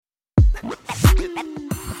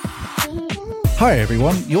Hi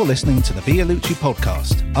everyone, you're listening to the Vialucci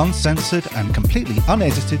podcast, uncensored and completely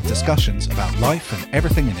unedited discussions about life and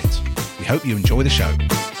everything in it. We hope you enjoy the show.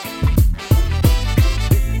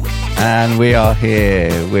 And we are here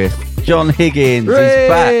with John Higgins. Hooray! He's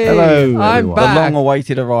back. Hello, I'm everyone. back. The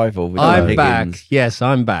long-awaited arrival with John I'm Higgins. back. Yes,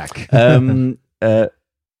 I'm back. I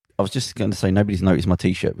was just going to say nobody's noticed my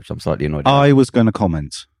T-shirt, which I'm slightly annoyed about. I was going to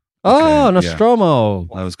comment. Oh, Okay, Nostromo.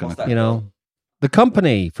 I was going to. You know, the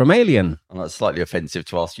company from Alien. And that's slightly offensive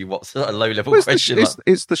to ask you what's a low-level Well, question.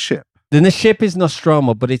 it's the ship. Then the ship is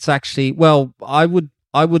Nostromo, but it's actually, well, I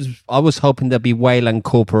was hoping there'd be Wayland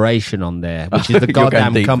Corporation on there, which is the You're going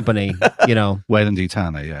goddamn deep. company, you know. Wayland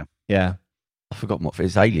Yutani, yeah. Yeah. I've forgotten what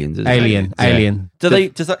it's Aliens. Isn't Alien. it? Alien.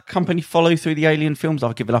 Does that company follow through the Alien films?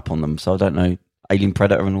 I've given up on them, so I don't know. Alien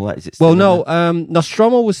Predator and all that. Is it? Well, still in no. there?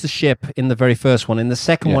 Nostromo was the ship in the very first one. In the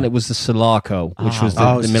second Yeah. one, it was the Sulaco, which was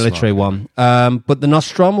Oh, the it's military Sulaco. one. But the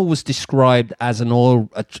Nostromo was described as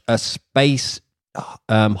a space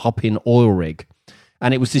hopping oil rig,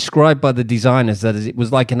 and it was described by the designers that it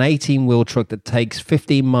was like an 18-wheel truck that takes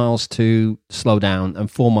 15 miles to slow down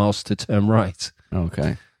and 4 miles to turn right.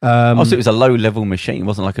 Okay. So it was a low-level machine. It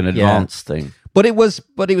wasn't like an advanced thing. But it was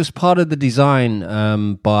part of the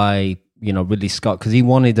design by Ridley Scott, because he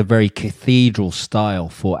wanted a very cathedral style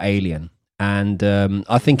for Alien. And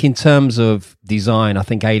I think in terms of design, I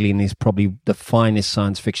think Alien is probably the finest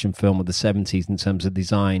science fiction film of the 70s in terms of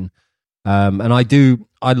design. And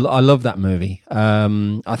I love that movie.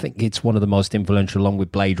 I think it's one of the most influential, along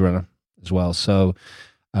with Blade Runner as well. So,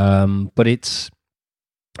 but it's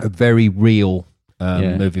a very real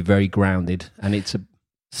movie, very grounded, and it's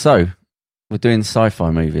So we're doing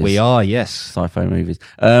sci-fi movies. we are, yes. Sci-fi movies.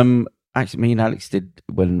 Actually, me and Alex did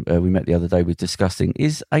when we met the other day. We were discussing: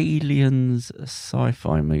 is Aliens a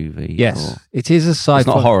sci-fi movie? Yes, Or- it is a sci-fi. it's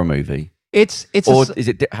not a horror movie. It's Or a, is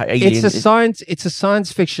it Alien? it's a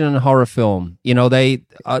science fiction and horror film. You know, Is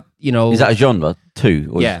that a genre too?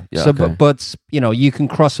 Or yeah. is, So, okay. but you can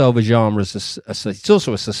cross over genres. It's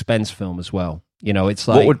also a suspense film as well. You know, it's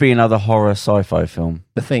like what would be another horror sci-fi film?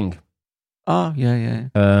 The Thing, Oh, yeah.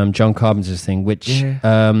 John Carpenter's Thing, which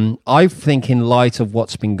Yeah. I think, in light of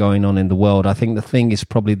what's been going on in the world, I think The Thing is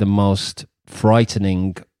probably the most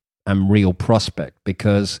frightening and real prospect,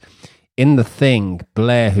 because in The Thing,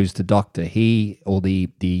 Blair, who's the doctor,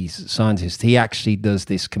 the scientist, he actually does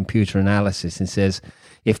this computer analysis and says,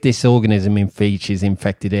 if this organism features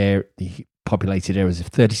infected air, populated areas of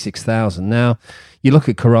 36,000. Now, you look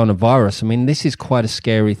at coronavirus. I mean, this is quite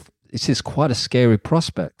a scary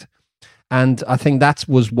prospect. And I think that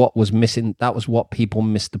was what was missing. That was what people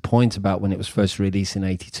missed the point about when it was first released in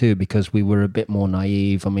 82, because we were a bit more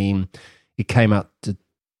naive. I mean, it came out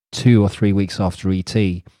 2 or 3 weeks after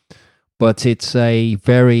ET. But it's a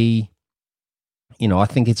very, I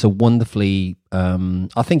think it's a wonderfully,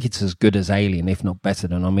 I think it's as good as Alien, if not better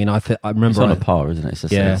than. I mean, I remember. It's on a par, isn't it?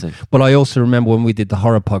 It's But I also remember when we did the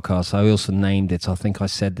horror podcast, I also named it. I think I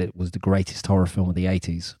said that it was the greatest horror film of the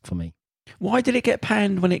 80s for me. Why did it get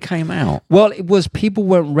panned when it came out? Well, it was people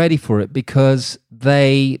weren't ready for it because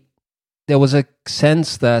there was a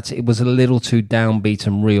sense that it was a little too downbeat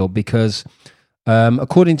and real, because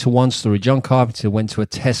according to one story, John Carpenter went to a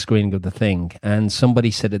test screening of The Thing, and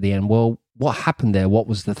somebody said at the end, well, what happened there? What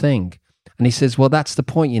was the thing? And he says, well, that's the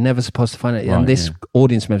point. You're never supposed to find it. Right, and this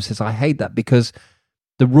audience member says, I hate that, because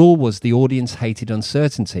the rule was the audience hated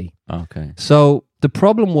uncertainty. Okay. So the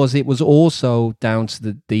problem was, it was also down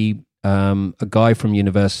to a guy from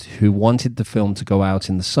university who wanted the film to go out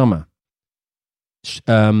in the summer.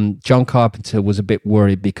 John Carpenter was a bit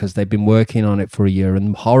worried because they'd been working on it for a year,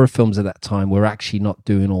 and horror films at that time were actually not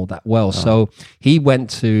doing all that well. Oh. So he went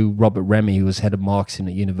to Robert Remy, who was head of marketing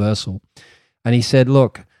at Universal, and he said,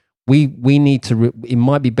 look, we need to, it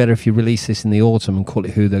might be better if you release this in the autumn and call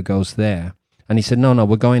it Who There Goes There. And he said, no,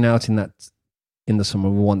 we're going out in the summer.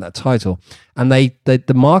 We want that title. And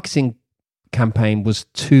the marketing campaign was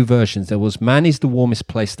 2 versions. There was Man is the Warmest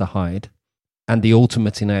Place to Hide and The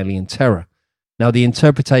Ultimate in Alien Terror. Now, the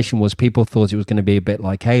interpretation was people thought it was going to be a bit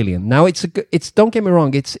like Alien. Now, it's don't get me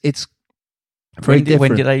wrong, it's very different.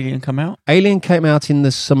 When did Alien come out? Alien came out in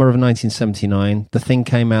the summer of 1979. The Thing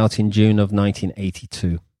came out in June of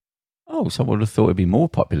 1982. Oh, so I would have thought it'd be more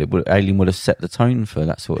popular. Alien would have set the tone for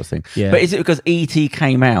that sort of thing. Yeah. But is it because E.T.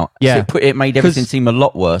 came out? Yeah. So it made everything seem a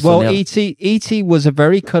lot worse. Well, E.T. was a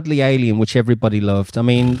very cuddly alien, which everybody loved. I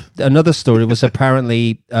mean, another story was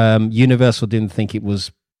apparently Universal didn't think it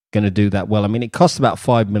was going to do that well. I mean, it cost about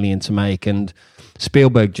 $5 million to make, and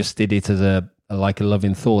Spielberg just did it as a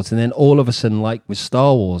loving thought. And then all of a sudden, like with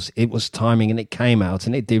Star Wars, it was timing and it came out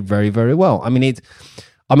and it did very, very well. I mean,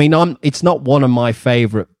 I mean, it's not one of my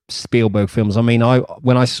favorite Spielberg films. I mean,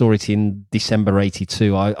 when I saw it in December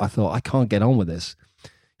 '82, I thought, I can't get on with this.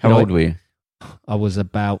 How old were you? I was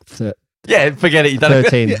about Yeah, forget it.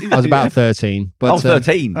 13. I was about 13. But,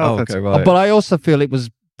 13. Oh, Okay, right. But I also feel it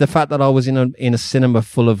was the fact that I was in a cinema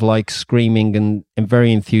full of like screaming and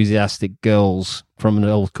very enthusiastic girls from an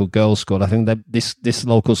local girls' school. I think that this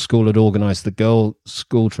local school had organised the girl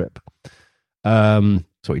school trip.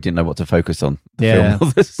 So you didn't know what to focus on. Yeah,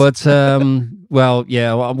 film. but I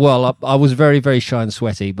was very, very shy and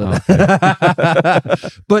sweaty, but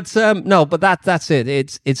but that's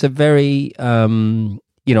it. It's a very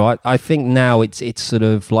I think now it's sort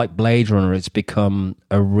of like Blade Runner. It's become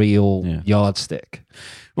a real yardstick.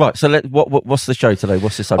 Right. So what's the show today?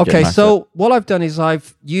 What's the subject Okay, matter? so what I've done is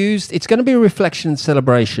it's going to be a reflection and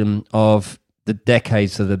celebration of the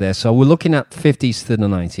decades that are there. So we're looking at 50s to the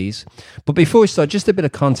 90s. But before we start, just a bit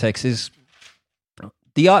of context is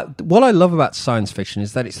what I love about science fiction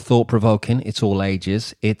is that it's thought-provoking, it's all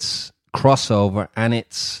ages, it's crossover, and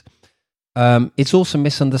it's also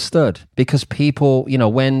misunderstood because people,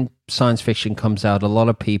 when science fiction comes out, a lot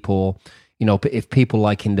of people, if people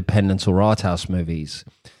like independent or art house movies,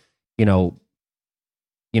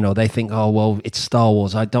 they think, oh, well, it's Star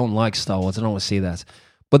Wars. I don't like Star Wars. I don't want to see that.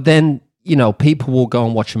 But then, people will go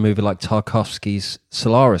and watch a movie like Tarkovsky's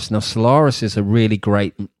Solaris. Now, Solaris is a really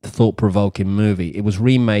great, thought-provoking movie. It was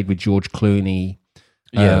remade with George Clooney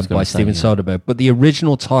by Steven Soderbergh. But the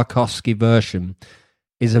original Tarkovsky version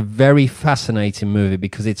is a very fascinating movie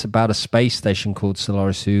because it's about a space station called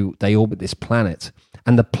Solaris they orbit this planet.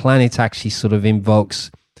 And the planet actually sort of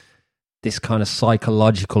invokes this kind of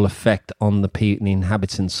psychological effect on the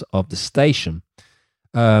inhabitants of the station.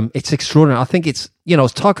 It's extraordinary. I think it's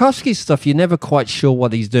Tarkovsky's stuff. You're never quite sure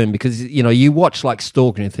what he's doing because you watch like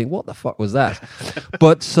Stalker and you think, what the fuck was that?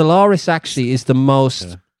 But Solaris actually is the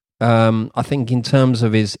most. I think in terms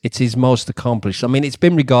of it's his most accomplished. I mean, it's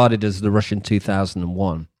been regarded as the Russian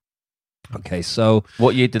 2001. Okay, so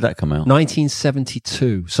what year did that come out?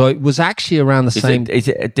 1972. So it was actually around the same. Is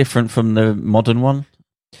it different from the modern one?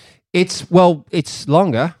 It's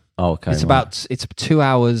longer. Oh, okay. It's 2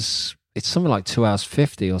 hours. It's something like 2 hours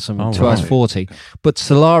 50 or something, 2 hours 40. But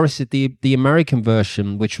Solaris, the American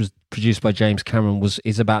version, which was produced by James Cameron,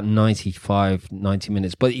 is about 90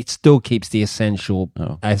 minutes, but it still keeps the essential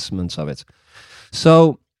essence of it.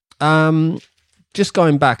 So, just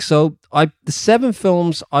going back, so the 7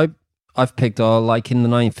 films I've picked are like in the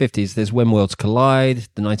 1950s. There's When Worlds Collide,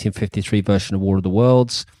 the 1953 version of War of the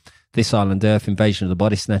Worlds, This Island Earth, Invasion of the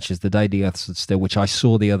Body Snatchers, The Day the Earth Stood Still, which I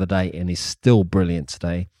saw the other day and is still brilliant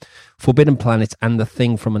today, Forbidden Planet, and The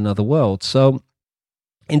Thing from Another World. So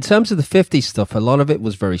in terms of the 50s stuff, a lot of it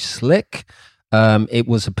was very slick. It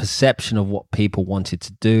was a perception of what people wanted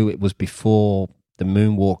to do. It was before the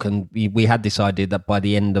moonwalk, and we had this idea that by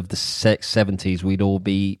the end of the 70s, we'd all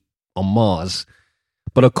be on Mars.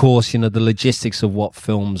 But of course, the logistics of what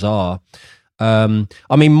films are. I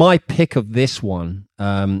mean, my pick of this one,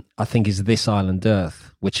 I think, is This Island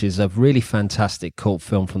Earth, which is a really fantastic cult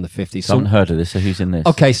film from the 50s. I haven't heard of this, so who's in this?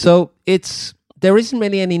 Okay, so there isn't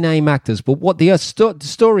really any name actors, but what the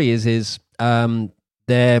story is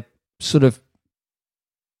there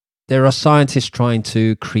are scientists trying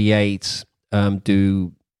to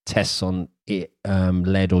do tests on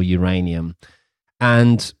lead or uranium,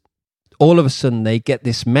 and all of a sudden they get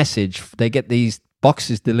this message, they get these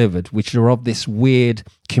boxes delivered, which are of this weird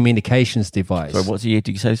communications device. So what year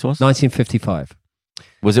did you say this was? 1955.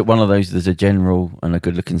 Was it one of those, there's a general and a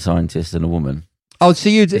good-looking scientist and a woman? Oh, so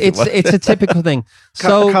it's a typical thing.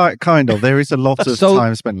 So kind of. There is a lot of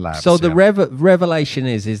time spent in labs. So the revelation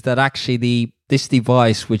is that actually this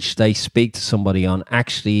device, which they speak to somebody on,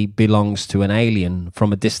 actually belongs to an alien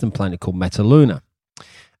from a distant planet called Metaluna.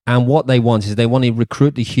 And what they want is they want to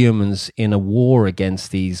recruit the humans in a war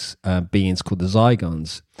against these beings called the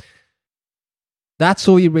Zygons. That's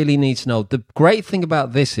all you really need to know. The great thing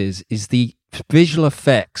about this is the visual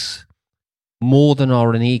effects more than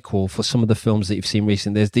are an equal for some of the films that you've seen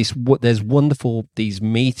recently. There's wonderful, these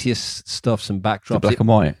meteor stuffs and backdrops. Black and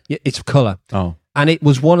white? It's color. Oh. And it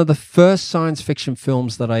was one of the first science fiction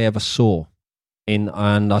films that I ever saw.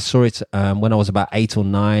 And I saw it when I was about 8 or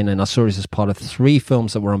 9, and I saw it as part of 3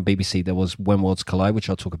 films that were on BBC. There was When Worlds Collide, which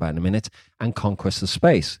I'll talk about in a minute, and Conquest of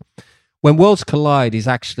Space. When Worlds Collide is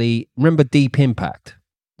actually, remember Deep Impact?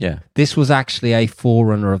 Yeah. This was actually a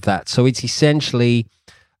forerunner of that. So it's essentially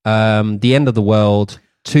the end of the world.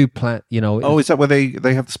 Oh, is that where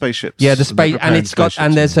they have the spaceships? Yeah, the space, and it's got,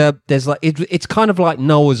 and there's like it's kind of like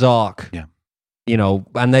Noah's Ark. Yeah.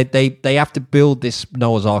 And they have to build this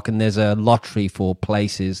Noah's Ark, and there's a lottery for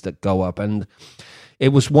places that go up, and It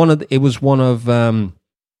was one of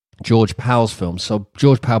George Powell's films. So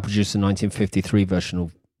George Powell produced the 1953 version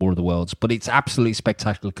of War of the Worlds, but it's absolutely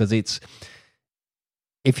spectacular because it's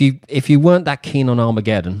if you weren't that keen on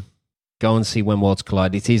Armageddon, go and see When Worlds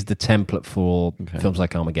Collide. It is the template for films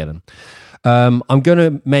like Armageddon. I'm going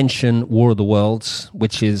to mention War of the Worlds,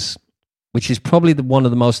 which is probably one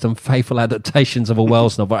of the most unfaithful adaptations of a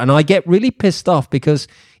Wells novel. And I get really pissed off because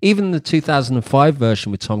even the 2005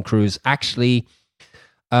 version with Tom Cruise actually,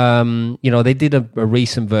 they did a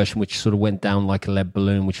recent version which sort of went down like a lead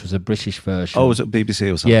balloon, which was a British version. Oh, was it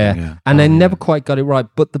BBC or something? Yeah. And they never quite got it right.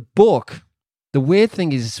 But the book, the weird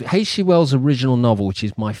thing is H.G. Wells' original novel, which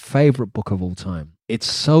is my favorite book of all time. It's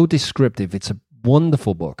so descriptive. It's a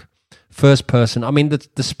wonderful book. First person. I mean,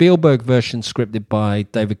 the Spielberg version scripted by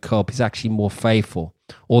David Cobb is actually more faithful,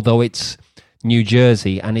 although it's New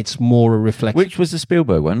Jersey and it's more a reflection. Which was the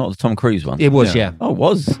Spielberg one, not the Tom Cruise one? It was, yeah. Oh, it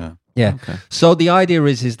was? Yeah. Okay. So the idea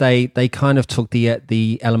is they kind of took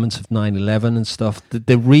the elements of 9/11 and stuff. The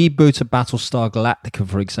reboot of Battlestar Galactica,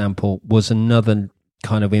 for example, was another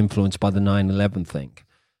kind of influenced by the 9/11 thing.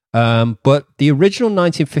 But the original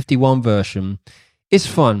 1951 version is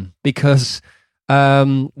fun because...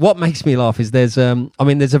 what makes me laugh is there's a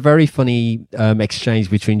very funny exchange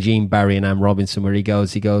between Gene Barry and Anne Robinson where he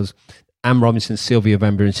goes, Anne Robinson, Sylvia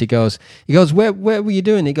Vember, and he goes, where were you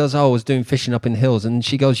doing? He goes, I was doing fishing up in the hills. And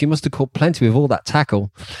she goes, you must have caught plenty with all that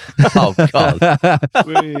tackle. Oh, God.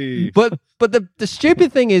 but the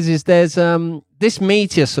stupid thing is there's this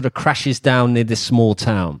meteor sort of crashes down near this small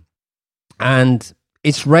town. And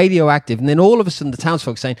it's radioactive. And then all of a sudden the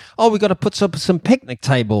townsfolk saying, oh, we've got to put up some picnic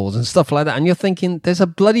tables and stuff like that. And you're thinking, there's a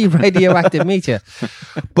bloody radioactive meteor.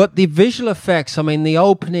 But the visual effects, I mean, the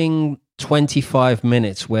opening 25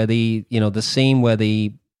 minutes where the scene where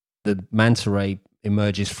the manta ray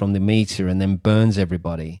emerges from the meteor and then burns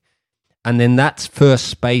everybody. And then that first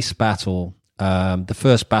space battle, the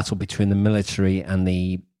first battle between the military and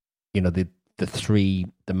the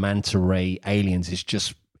manta ray aliens is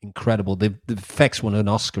just incredible. The effects won an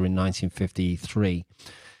Oscar in 1953,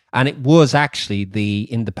 and it was actually the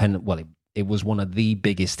independent. Well, it was one of the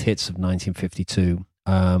biggest hits of 1952.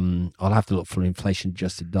 I'll have to look for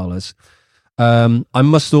inflation-adjusted dollars. I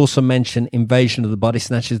must also mention Invasion of the Body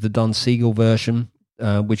Snatchers, the Don Siegel version,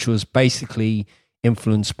 which was basically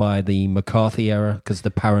influenced by the McCarthy era because the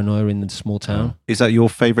paranoia in the small town. Is that your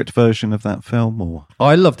favourite version of that film, or?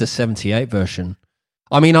 I love the 78 version.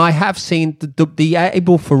 I mean, I have seen the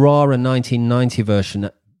Abel Ferrara 1990 version,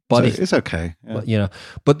 but it's okay. Yeah.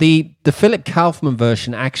 But the Philip Kaufman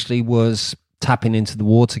version actually was tapping into the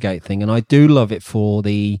Watergate thing, and I do love it for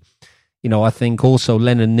the. I think also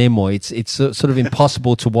Leonard Nimoy, it's sort of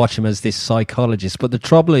impossible to watch him as this psychologist, but the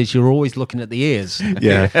trouble is you're always looking at the ears.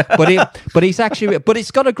 Yeah. But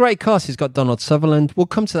it's got a great cast. It's got Donald Sutherland. We'll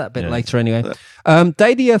come to that bit later anyway.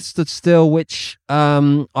 Day the Earth Stood Still, which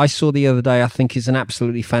I saw the other day, I think is an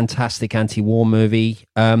absolutely fantastic anti-war movie.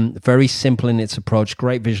 Very simple in its approach,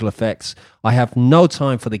 great visual effects. I have no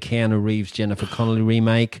time for the Keanu Reeves, Jennifer Connelly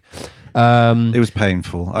remake. It was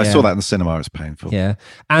painful. I saw that in the cinema. It was painful. Yeah,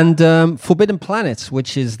 and Forbidden Planet,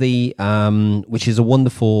 which is a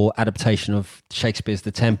wonderful adaptation of Shakespeare's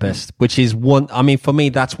The Tempest, which is one. I mean, for me,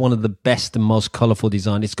 that's one of the best and most colourful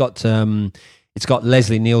design. It's got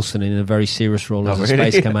Leslie Nielsen in a very serious role as a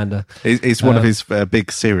space commander. It's one of his big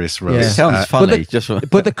serious roles. Yeah. It sounds funny.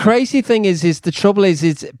 But the crazy thing is the trouble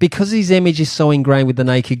is because his image is so ingrained with the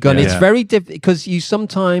Naked Gun, it's very difficult because you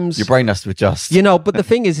sometimes... Your brain has to adjust. But the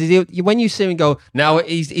thing is when you see him go, now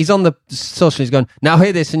he's on the social, he's going, now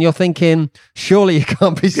hear this, and you're thinking, surely you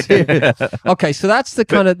can't be serious. Okay, so that's the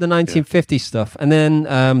kind of the 1950s stuff. And then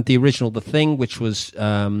the original The Thing, which was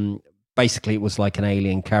basically it was like an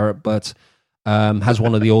alien carrot, but... has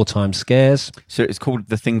one of the all-time scares. So it's called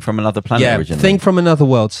The Thing from Another Planet originally? Thing from Another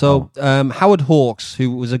World. So Howard Hawks,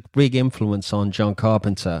 who was a big influence on John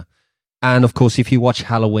Carpenter, and of course, if you watch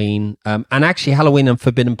Halloween, and actually Halloween and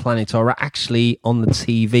Forbidden Planet are actually on the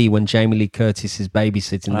TV when Jamie Lee Curtis is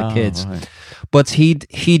babysitting the kids. Right. But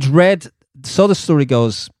he'd read, so the story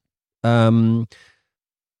goes,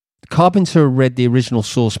 Carpenter read the original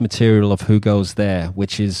source material of Who Goes There,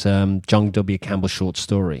 which is John W. Campbell's short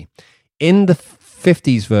story. In the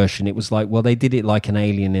 50s version, it was like, well, they did it like an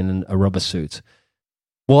alien in a rubber suit.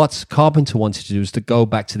 What Carpenter wanted to do is to go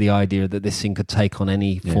back to the idea that this thing could take on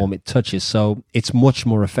any form it touches, so it's much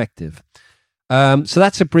more effective. So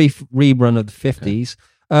that's a brief rerun of the 50s.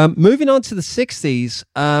 Moving on to the 60s,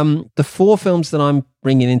 the four films that I'm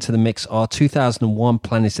bringing into the mix are 2001,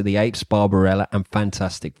 Planet of the Apes, Barbarella, and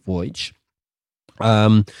Fantastic Voyage.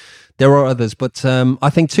 There are others, but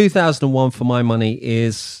I think 2001, for my money,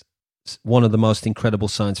 is... one of the most incredible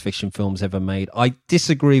science fiction films ever made. I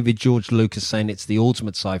disagree with George Lucas saying it's the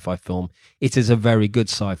ultimate sci-fi film. It is a very good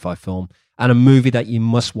sci-fi film and a movie that you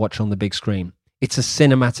must watch on the big screen. It's a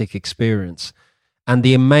cinematic experience. And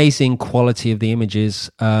the amazing quality of the images.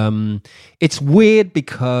 It's weird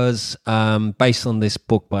because based on this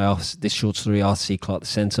book by this short story, Arthur C. Clarke, The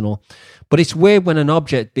Sentinel, but it's weird when an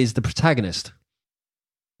object is the protagonist.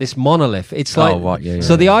 This monolith. It's like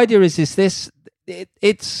so. The idea is it's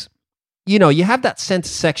you have that center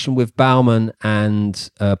section with Bauman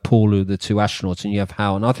and Paulu, the two astronauts, and you have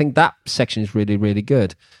Hal, and I think that section is really, really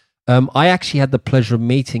good. I actually had the pleasure of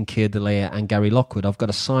meeting Keir Dallaire and Gary Lockwood. I've got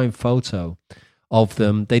a signed photo of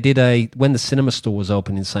them. They did when the cinema store was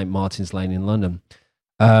open in St. Martin's Lane in London.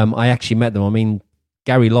 I actually met them. I mean,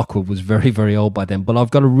 Gary Lockwood was very, very old by then, but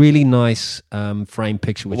I've got a really nice framed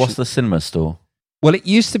picture. What's the cinema store? Well, it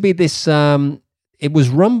used to be this. It was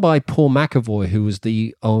run by Paul McAvoy, who was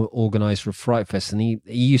the organizer of Fright Fest, and he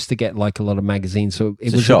used to get like a lot of magazines. So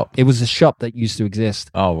it was a shop. It was a shop that used to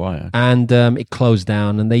exist. Oh right. Okay. And it closed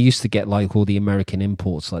down, and they used to get like all the American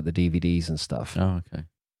imports, like the DVDs and stuff. Oh okay.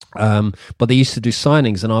 But they used to do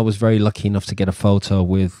signings, and I was very lucky enough to get a photo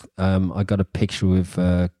with. I got a picture with.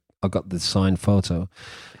 I got the signed photo.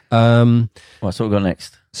 So what we got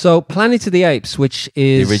next? So Planet of the Apes, which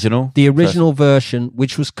is the original version,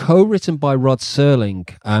 which was co-written by Rod Serling,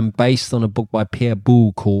 based on a book by Pierre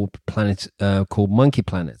Boulle called Monkey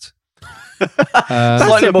Planet.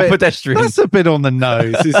 Slightly more pedestrian. That's a bit on the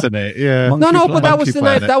nose, isn't it? Yeah. But that was the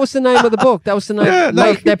name. That was the name of the book. That was the name.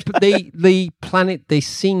 The planet des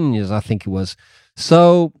Signes, I think it was.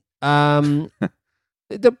 So that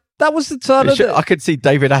was the title. I could see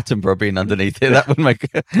David Attenborough being underneath it. That would make.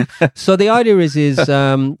 So the idea is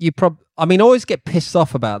you always get pissed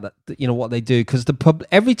off about that. What they do, because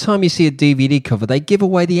every time you see a DVD cover, they give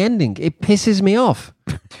away the ending. It pisses me off.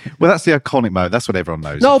 Well, that's the iconic mode. That's what everyone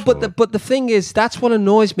knows. No, but the thing is, that's what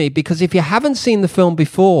annoys me, because if you haven't seen the film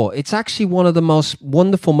before, it's actually one of the most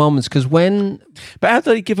wonderful moments. Because but how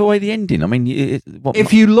do they give away the ending? I mean,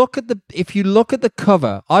 if you look at the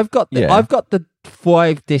cover, I've got the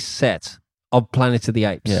 5-disc set of Planet of the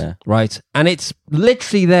Apes, right, and it's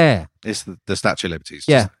literally there. It's the Statue of Liberty.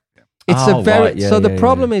 Yeah. It's the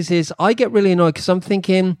problem is I get really annoyed because I'm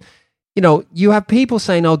thinking, you have people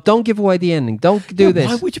saying, "Oh, don't give away the ending. Don't do this."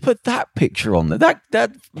 Why would you put that picture on there?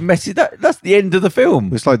 That message. That's the end of the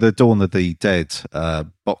film. It's like the Dawn of the Dead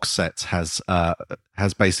box set has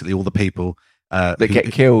basically all the people that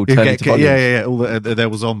get killed. All they're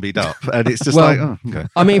all zombied up, and it's just okay.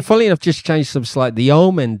 I mean, funnily enough, just changed some slight. The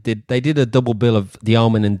Omen did a double bill of The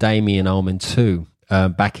Omen and Damien Omen 2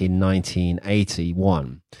 back in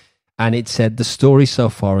 1981. And it said the story so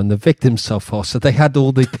far and the victims so far. So they had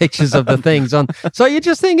all the pictures of the things on. So you're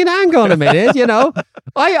just thinking, hang on a minute,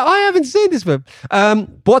 I haven't seen this film.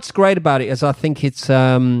 What's great about it is I think it's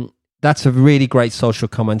that's a really great social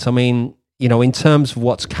comment. I mean, in terms of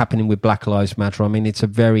what's happening with Black Lives Matter, I mean, it's a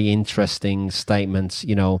very interesting statement,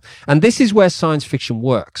 and this is where science fiction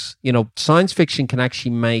works. Science fiction can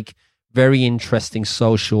actually make very interesting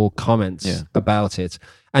social comments about it.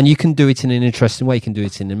 And you can do it in an interesting way. You can do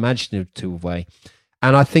it in an imaginative way.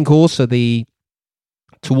 And I think also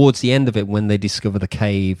towards the end of it, when they discover the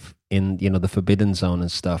cave in, the Forbidden Zone and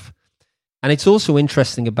stuff. And it's also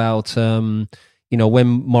interesting about, when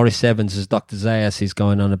Maurice Evans as Dr. Zayas is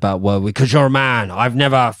going on about, well, because you're a man,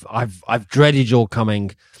 I've dreaded your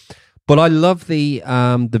coming. But I love the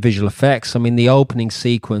visual effects. I mean, the opening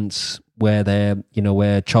sequence where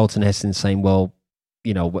where Charlton Heston's saying, well,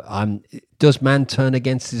 does man turn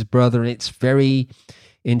against his brother? And it's very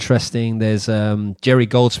interesting. There's Jerry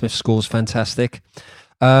Goldsmith's score's fantastic.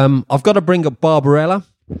 I've got to bring up Barbarella.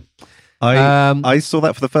 I saw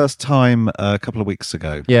that for the first time a couple of weeks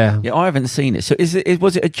ago. Yeah, I haven't seen it. So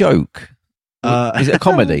was it a joke? Is it a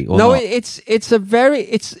comedy? Or no, not?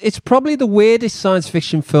 it's probably the weirdest science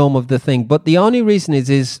fiction film of the thing. But the only reason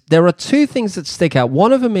is there are two things that stick out.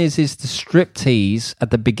 One of them is the striptease at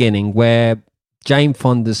the beginning where Jane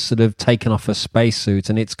Fonda's sort of taken off her spacesuit,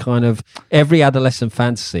 and it's kind of every adolescent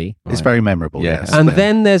fantasy. It's very memorable, yes. And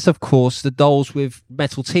then there's, of course, the dolls with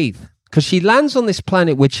metal teeth, because she lands on this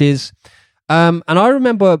planet, which is, and I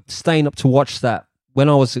remember staying up to watch that when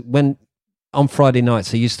on Friday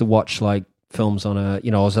nights I used to watch like films on I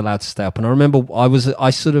was allowed to stay up, and I remember I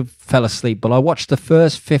sort of fell asleep, but I watched the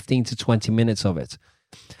first 15 to 20 minutes of it,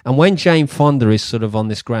 and when Jane Fonda is sort of on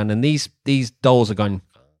this ground, and these dolls are going.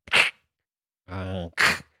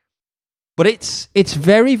 But But it's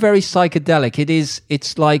very, very psychedelic.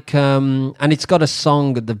 It's like and it's got a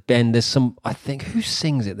song at the end. There's some, I think, who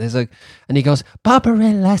sings it? And he goes,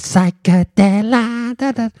 Barbarella psychedelic.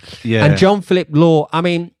 Da, da. Yeah. And John Philip Law,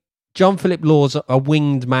 John Philip Law's a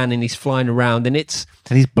winged man and he's flying around and he's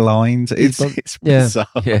blind. It's bizarre.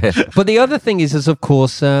 Yeah. But the other thing is of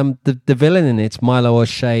course, the villain in it, Milo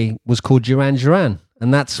O'Shea, was called Duran Duran.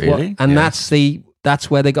 And that's Really? that's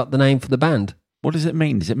where they got the name for the band. What does it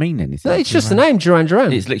mean? Does it mean anything? No, it's just the name, Duran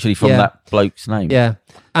Duran. It's literally from that bloke's name. Yeah.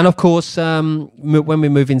 And of course, when we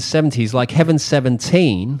move in 70s, like Heaven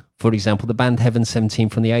 17, for example, the band Heaven 17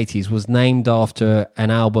 from the 80s was named after an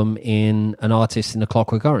album in an artist in A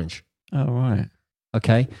Clockwork Orange. Oh, right.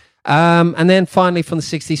 Okay. And then finally from the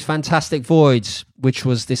 60s, Fantastic Voyage, which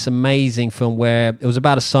was this amazing film where it was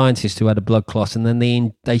about a scientist who had a blood clot and then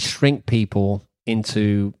they shrink people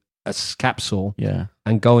into a capsule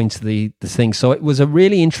and go into the thing. So it was a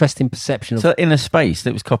really interesting perception. So Inner Space,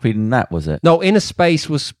 that was copied in that, was it? No, Inner Space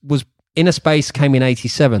was Inner Space came in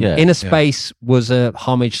 87. Yeah. Inner Space was a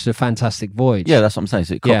homage to Fantastic Voyage. Yeah, that's what I'm saying.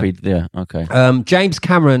 So it copied, okay. James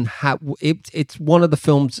Cameron, it's one of the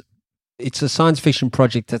films, it's a science fiction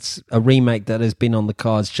project that's a remake that has been on the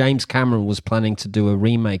cards. James Cameron was planning to do a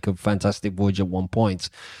remake of Fantastic Voyage at one point.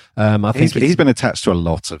 I think he's been attached to a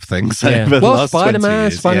lot of things Yeah. over the Well, last Spider-Man, 20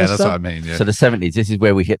 years. Spider-Man Yeah, that's stuff. what I mean. Yeah. So the 70s, this is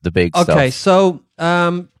where we hit the big stuff. Okay, so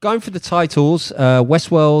going for the titles,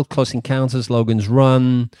 Westworld, Close Encounters, Logan's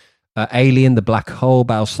Run, Alien, The Black Hole,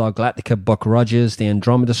 Battlestar Galactica, Buck Rogers, The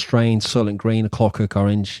Andromeda Strain, Soylent Green, A Clockwork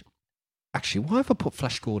Orange. Actually, why have I put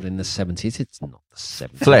Flash Gordon in the 70s? It's not the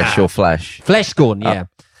 70s. Flesh or Flash? Flesh Gordon, yeah.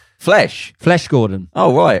 Flesh? Flesh Gordon.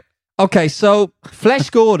 Oh, right. Okay, so Flesh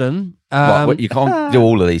Gordon. Right, you can't do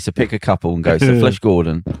all of these, so pick a couple and go. So Flesh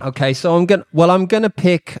Gordon. Okay, so I'm gonna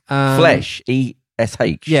pick Flesh,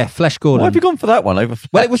 ESH. Yeah, Flesh Gordon. Why have you gone for that one over Flesh?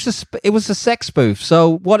 Well, it was a sex spoof.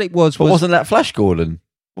 So what it was But wasn't that Flash Gordon?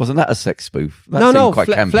 Wasn't that a sex spoof? That no, seemed quite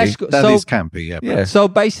campy. That is campy, yeah. Yeah. So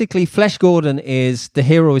basically, Flesh Gordon is the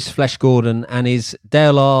hero is Flesh Gordon, and is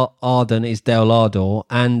Dale Arden is Dale Ardor,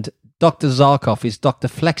 and Dr. Zarkov is Dr.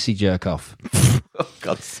 Flexi Jerkoff. Oh,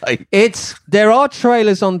 God's sake! There are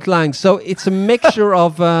trailers online, so it's a mixture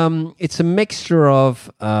of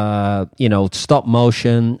stop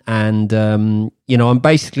motion and and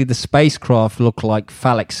basically the spacecraft look like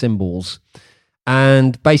phallic symbols.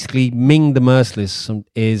 And basically, Ming the Merciless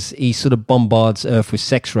he sort of bombards Earth with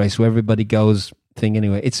sex rays, so everybody goes thing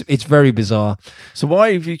anyway. It's very bizarre. So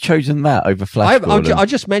why have you chosen that over Flash Gordon? I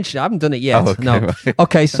just mentioned it. I haven't done it yet. Oh, okay, no. right.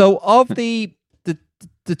 Okay, so of the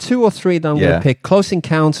 2 or 3 that I'm going to pick, Close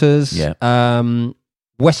Encounters, Westworld,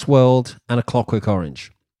 and A Clockwork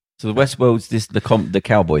Orange. So the Westworld's the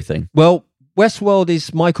cowboy thing. Well, Westworld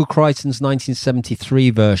is Michael Crichton's 1973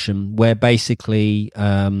 version, where basically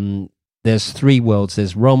there's 3 worlds.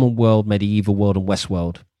 There's Roman world, medieval world, and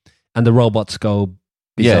Westworld. And the robots go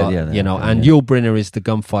bizarre, and Yul Brynner is the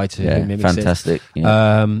gunfighter who mimics fantastic. it.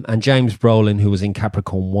 Yeah. And James Brolin, who was in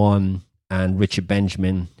Capricorn 1, and Richard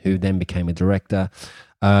Benjamin, who then became a director.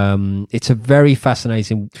 It's a very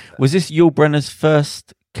fascinating... Was this Yul Brynner's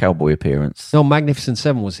first cowboy appearance? No, Magnificent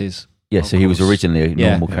Seven was his. Yeah, so he was originally a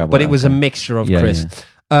normal cowboy. But it was a mixture of Chris.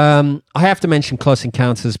 Yeah. I have to mention Close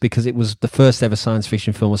Encounters because it was the first ever science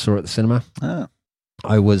fiction film I saw at the cinema. Oh.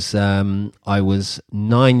 I was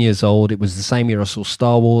 9 years old. It was the same year I saw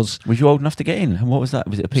Star Wars. Was you old enough to get in? And what was that?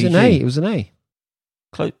 Was it a PG? It was an A.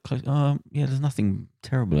 Close. There's nothing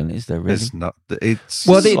terrible in it, is there? Really? It's not. It's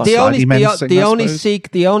Well, the slightly menacing, I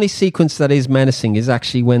suppose. only sequence that is menacing is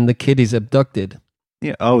actually when the kid is abducted.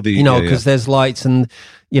 Yeah. Oh, because there's lights and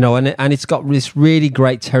and it's got this really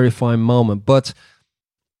great terrifying moment. But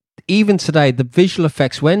even today, the visual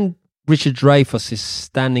effects when Richard Dreyfuss is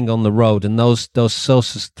standing on the road and those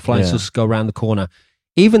saucers, flying saucers go around the corner.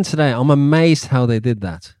 Even today, I'm amazed how they did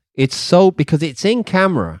that. It's because it's in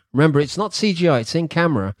camera. Remember, it's not CGI; it's in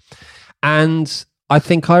camera. And I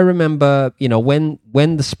think I remember, when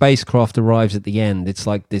the spacecraft arrives at the end, it's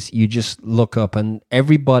like this. You just look up, and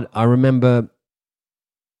everybody. I remember.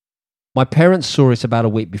 My parents saw it about a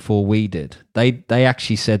week before we did. They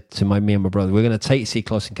actually said to me and my brother, "We're going to take you to see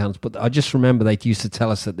Close Encounters." But I just remember they used to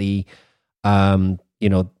tell us that you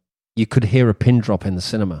could hear a pin drop in the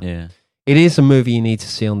cinema. Yeah, it is a movie you need to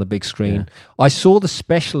see on the big screen. Yeah. I saw the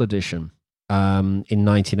special edition in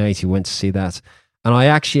 1980. Went to see that, and I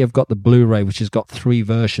actually have got the Blu-ray, which has got 3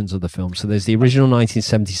 versions of the film. So there's the original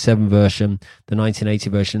 1977 version, the 1980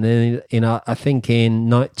 version, and then I think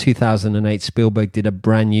in 2008 Spielberg did a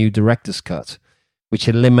brand new director's cut, which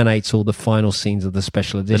eliminates all the final scenes of the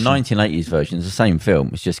special The edition. 1980s version is the same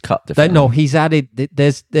film. It's just cut differently. No, he's added.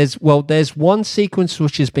 There's one sequence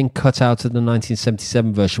which has been cut out of the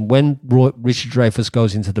 1977 version when Richard Dreyfuss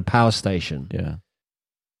goes into the power station. Yeah.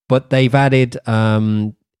 But they've added,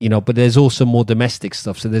 but there's also more domestic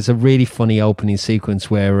stuff. So there's a really funny opening sequence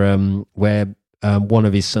where one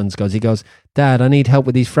of his sons goes, "Dad, I need help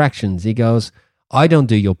with these fractions." He goes, "I don't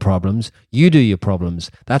do your problems. You do your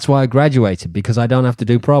problems. That's why I graduated, because I don't have to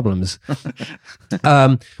do problems."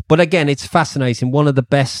 But again, it's fascinating. One of the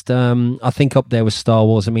best, I think, up there with Star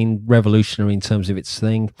Wars. I mean, revolutionary in terms of its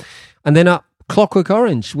thing. And then Clockwork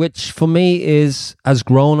Orange, which for me has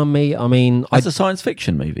grown on me. I mean, it's a science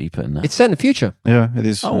fiction movie, put in that. It's set in the future. Yeah, it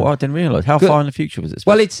is. Oh, I didn't realise. How far in the future was it?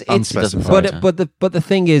 Well, it's unspecified. but the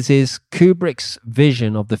thing is Kubrick's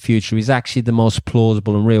vision of the future is actually the most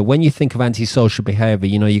plausible and real. When you think of antisocial behaviour,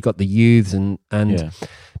 you've got the youths and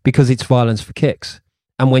because it's violence for kicks.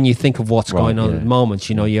 And when you think of what's going on at the moment,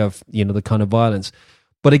 you have the kind of violence.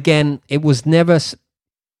 But again, it was never.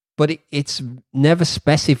 But it's never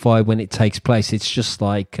specified when it takes place. It's just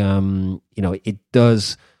like, it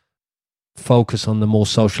does focus on the more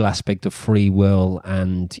social aspect of free will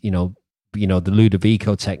and, the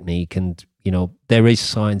Ludovico technique. And, there is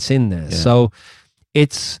science in there. Yeah. So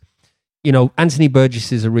it's, Anthony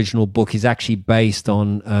Burgess's original book is actually based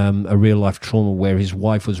on a real life trauma where his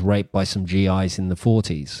wife was raped by some GIs in the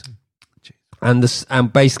 40s.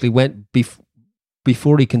 And basically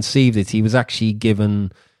before he conceived it, he was actually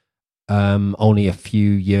given... only a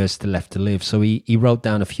few years left to live. So he wrote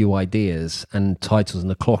down a few ideas and titles,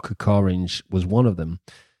 and The Clockwork Orange was one of them.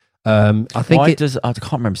 I think I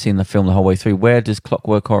can't remember seeing the film the whole way through. Where does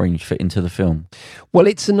Clockwork Orange fit into the film? Well,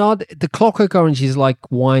 the Clockwork Orange is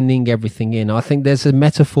like winding everything in. I think there's a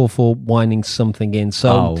metaphor for winding something in.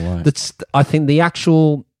 So I think the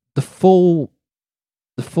full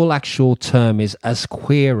actual term is as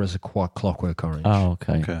queer as a Clockwork Orange. Oh,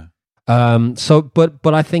 okay.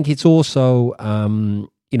 But I think it's also,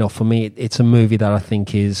 for me, it's a movie that I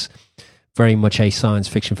think is very much a science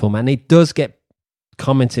fiction film, and it does get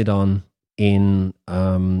commented on in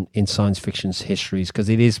science fiction's histories because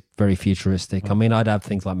it is very futuristic. I mean, I'd have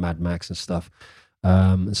things like Mad Max and stuff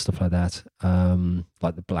like that,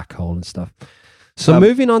 like the black hole and stuff. So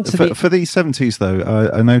moving on to for the 70s,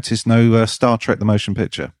 though, I noticed no Star Trek the motion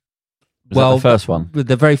picture. The first one,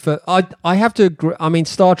 the very first. I have to agree. I mean,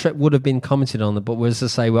 Star Trek would have been commented on, but as I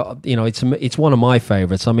say, it's one of my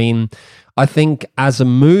favorites. I mean, I think as a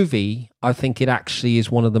movie, I think it actually is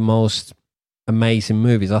one of the most amazing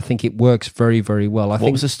movies. I think it works very, very well.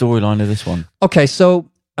 What was the storyline of this one? Okay, so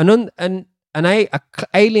an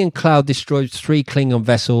alien cloud destroys 3 Klingon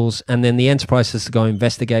vessels, and then the Enterprise has to go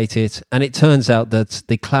investigate it. And it turns out that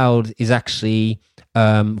the cloud is actually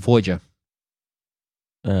Voyager.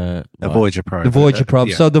 The Voyager probe. The Voyager probe.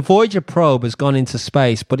 Yeah. So the Voyager probe has gone into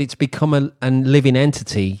space, but it's become a living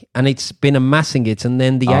entity, and it's been amassing it. And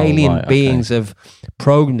then the alien beings have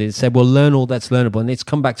programmed it and said, "Well, learn all that's learnable," and it's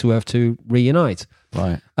come back to Earth to reunite.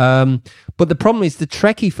 Right. But the problem is the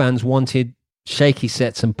Trekkie fans wanted shaky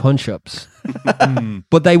sets and punch-ups,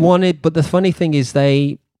 but the funny thing is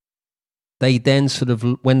they then sort of,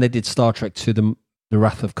 when they did Star Trek to the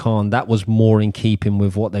Wrath of Khan, that was more in keeping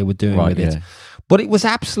with what they were doing with it. But it was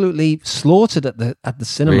absolutely slaughtered at the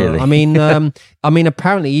cinema. Really? I mean,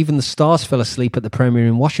 apparently even the stars fell asleep at the premiere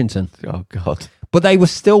in Washington. Oh God! But they were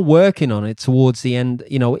still working on it towards the end.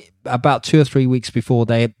 About 2 or 3 weeks before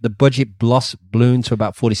the budget ballooned to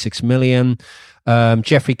about $46 million.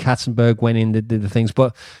 Jeffrey Katzenberg went in and did the things,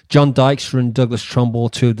 but John Dykstra and Douglas Trumbull,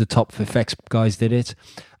 2 of the top effects guys, did it.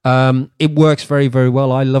 It works very, very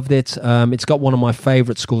well. I loved it. It's got one of my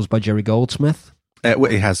favorite scores by Jerry Goldsmith.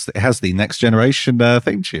 It has the Next Generation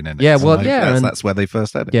theme tune in it. Yeah, well, that's where they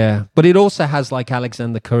first had it. Yeah, but it also has like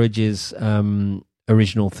Alexander Courage's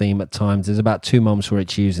original theme at times. There's about 2 moments where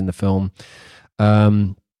it's used in the film,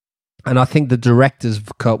 and I think the director's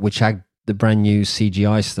cut, which had the brand new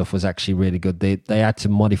CGI stuff, was actually really good. They had to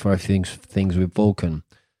modify things with Vulcan.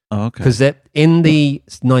 Oh, okay. Because in the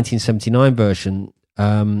 1979 version,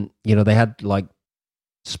 they had like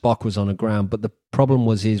Spock was on the ground, but the problem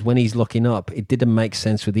is when he's looking up, it didn't make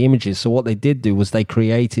sense with the images. So what they did do was they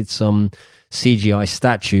created some CGI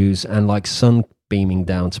statues and like sun beaming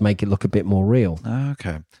down to make it look a bit more real.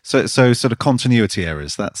 Okay, so sort of continuity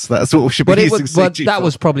errors. That's what we should be using CG But that for.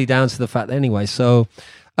 was probably down to the fact anyway. So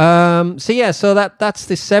that's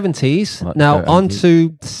the 70s. Right, now on to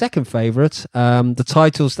the second favourite. The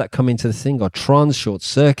titles that come into the thing are Tron, Short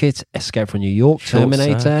Circuit, Escape from New York,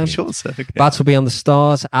 Terminator, Short Circuit, Battle Beyond the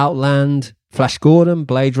Stars, Outland, Flash Gordon,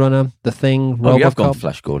 Blade Runner, The Thing, RoboCop. Oh, you have gone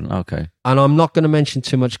Flash Gordon. Okay. And I'm not going to mention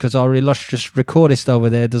too much because our illustrious recordist over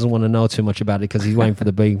there doesn't want to know too much about it because he's waiting for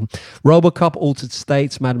the big RoboCop, Altered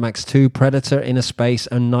States, Mad Max 2, Predator, Inner Space,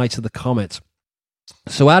 and Night of the Comet.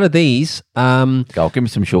 So out of these, Go, give me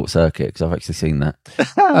some Short Circuit because I've actually seen that.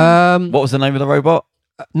 What was the name of the robot?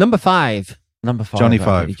 number 5. Number 5. Johnny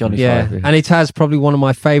Five. Johnny Yeah, 5. and it has probably one of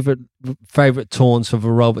my favorite taunts of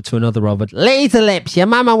a robot to another robot. Laser lips, your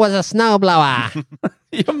mama was a snowblower.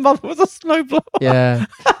 Your mother was a snowblower. Yeah,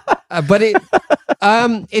 but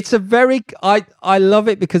it's a very I love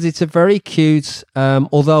it because it's a very cute.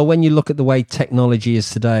 Although when you look at the way technology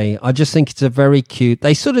is today, I just think it's a very cute.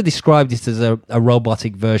 They sort of described it as a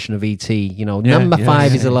robotic version of ET. You know, number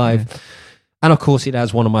 5 is alive, and of course it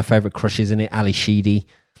has one of my favorite crushes in it, Ali Sheedy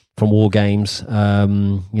from War Games.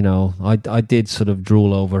 You know, I did sort of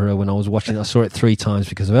drool over her when I was watching it. I saw it 3 times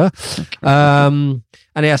because of her.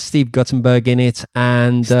 And it has Steve Guttenberg in it,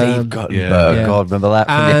 and Steve Guttenberg. God, remember that?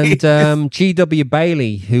 And G.W.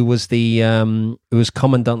 Bailey, who was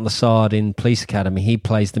Commandant Lassard in Police Academy. He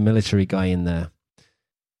plays the military guy in there.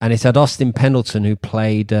 And it had Austin Pendleton, who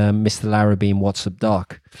played Mr. Larrabee in What's Up,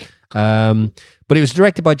 Doc. But it was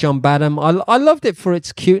directed by John Badham. I loved it for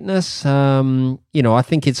its cuteness. You know, I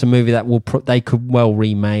think it's a movie that they could well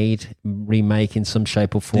remake in some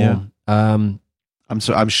shape or form. Yeah.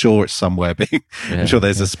 I'm sure it's somewhere. I'm sure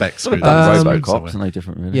there's a spec screen. RoboCop's no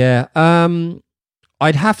different, really. Yeah.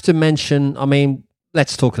 I'd have to mention. I mean,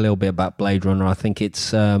 let's talk a little bit about Blade Runner. I think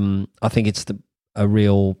it's a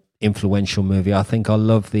real influential movie. I think I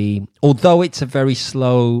love although it's a very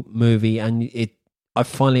slow movie, and I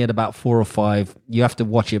finally had about 4 or 5. You have to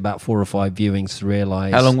watch it about 4 or 5 viewings to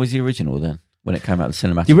realize. How long was the original then? When it came out, the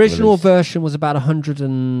cinematic. The original release? version was about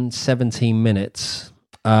 117 minutes.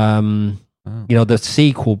 You know, the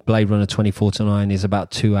sequel, Blade Runner 2049, is about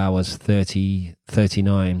 2 hours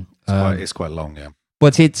 39. It's quite long, yeah.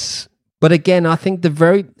 But again, I think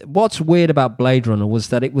what's weird about Blade Runner was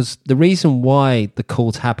that it was the reason why the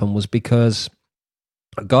cult happened was because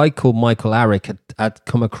a guy called Michael Arick had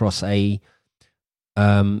come across a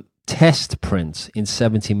test print in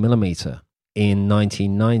 70mm in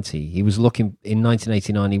 1990. He was looking in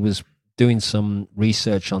 1989. He was doing some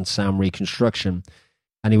research on sound reconstruction.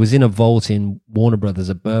 And he was in a vault in Warner Brothers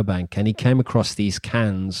at Burbank, and he came across these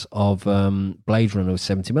cans of Blade Runner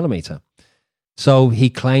 70mm. So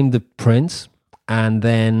he claimed the print, and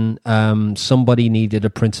then somebody needed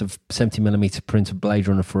a 70mm print of Blade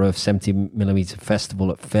Runner for a 70mm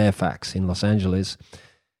festival at Fairfax in Los Angeles.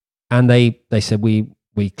 And they said, we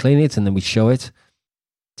clean it and then we show it.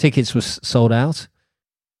 Tickets were sold out,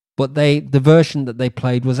 but the version that they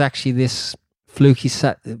played was actually this fluky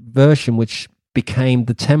version, which became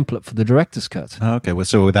the template for the director's cut. Oh, okay, well,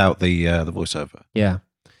 so without the voiceover. Yeah.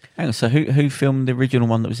 Hang on, so who filmed the original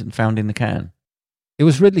one that was found in the can? It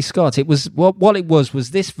was Ridley Scott. It was what it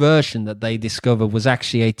was this version that they discovered was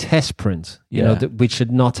actually a test print, you know, which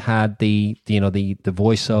had not had the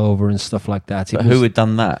voiceover and stuff like that. But who had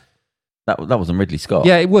done that? That wasn't Ridley Scott.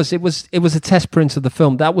 Yeah, it was a test print of the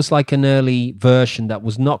film. That was like an early version that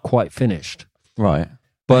was not quite finished. Right.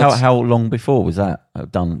 But how long before was that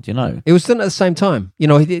done? Do you know? It was done at the same time. You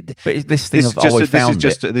know, But this thing of I found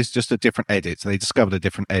this is just a different edit. So they discovered a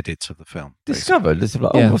different edit of the film. Discovered. This is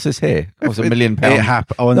like, what's this here? It was £1 million. It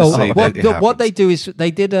happened. Honestly, what they do is they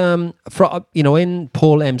did in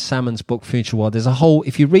Paul M. Salmon's book Future War. There's a whole.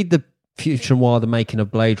 If you read the Future War, the making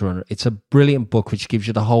of Blade Runner, it's a brilliant book which gives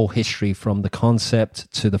you the whole history from the concept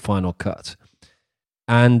to the final cut.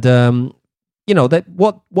 And you know, that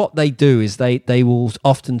what they do is they will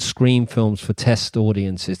often screen films for test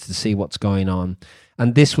audiences to see what's going on.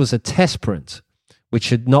 And this was a test print,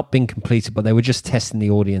 which had not been completed, but they were just testing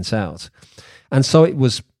the audience out. And so it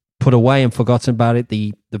was put away and forgotten about it.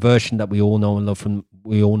 The version that we all know and love from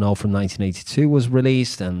 1982 was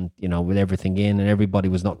released, and you know, with everything in, and everybody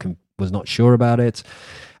was not sure about it.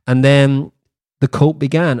 And then the cult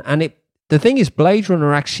began, and the thing is, Blade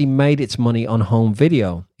Runner actually made its money on home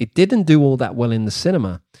video. It didn't do all that well in the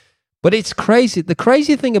cinema. But it's crazy. The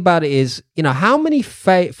crazy thing about it is, you know, how many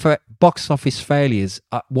box office failures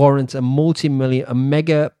warrant a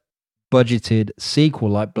mega budgeted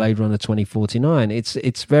sequel like Blade Runner 2049?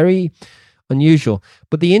 It's very unusual.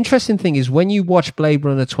 But the interesting thing is, when you watch Blade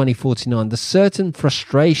Runner 2049, the certain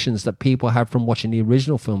frustrations that people have from watching the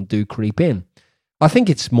original film do creep in. I think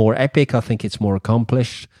it's more epic. I think it's more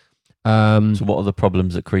accomplished. So what are the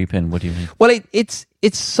problems that creep in? What do you mean? Well, it's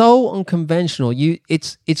so unconventional.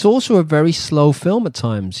 It's also a very slow film at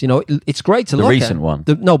times. You know, it's great to look at. The recent one.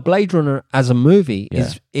 Blade Runner as a movie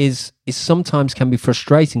is sometimes can be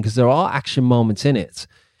frustrating because there are action moments in it,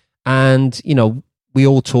 And, we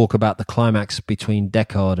all talk about the climax between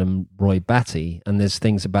Deckard and Roy Batty, and there's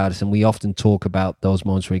things about it, and we often talk about those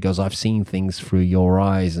moments where he goes, I've seen things through your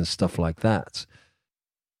eyes and stuff like that.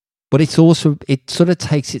 But it sort of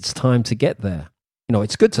takes its time to get there.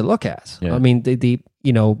 It's good to look at. Yeah. I mean, the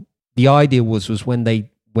idea was when they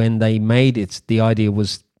made it, the idea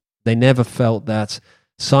was they never felt that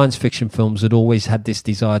science fiction films had always had this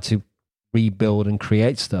desire to rebuild and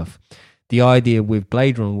create stuff. The idea with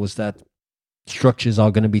Blade Runner was that structures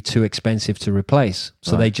are going to be too expensive to replace,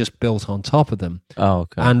 so they just built on top of them. Oh,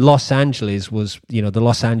 okay. And Los Angeles was, the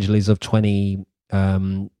Los Angeles of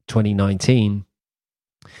 2019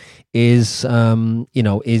 is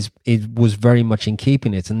was very much in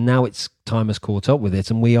keeping it, and now time has caught up with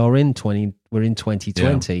it, and we're in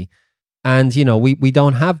 2020. Yeah. And we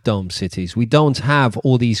don't have dome cities, we don't have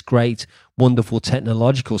all these great wonderful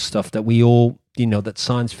technological stuff that we all that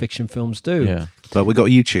science fiction films do. Yeah. But we got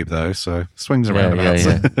YouTube though, so swings around about.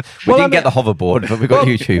 Yeah. We didn't get the hoverboard, but we got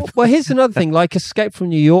YouTube. Well, here's another thing, like Escape from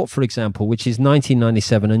New York, for example, which is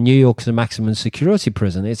 1997, and New York is a maximum security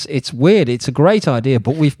prison. It's weird. It's a great idea,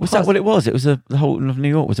 but was that what it was? It was the whole of New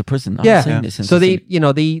York was a prison. So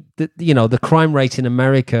the crime rate in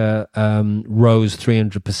America rose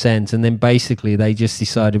 300%, and then basically they just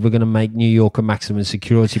decided we're going to make New York a maximum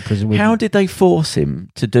security prison. How did they force him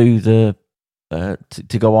to do the?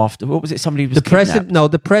 To go after, what was it? Somebody was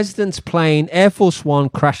kidnapped? The president's plane, Air Force One,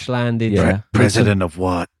 crash landed. Yeah. President of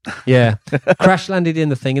what? Yeah, crash landed in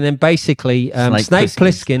the thing, and then basically Snake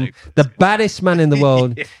Plissken, the baddest man in the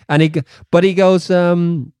world, and he goes,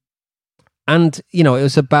 and it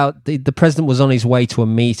was about the president was on his way to a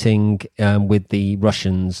meeting with the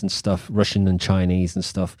Russians and stuff, Russian and Chinese and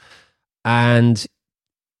stuff, and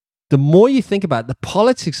the more you think about it, the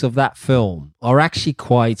politics of that film are actually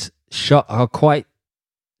quite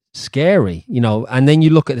scary, and then you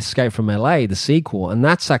look at Escape from LA, the sequel, and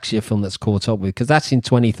that's actually a film that's caught up with, because that's in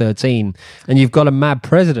 2013, and you've got a mad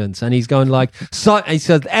president, and he's going like, he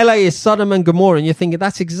says LA is Sodom and Gomorrah, and you're thinking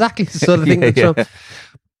that's exactly the sort of thing that Trump.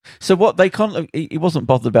 So what they can't, he wasn't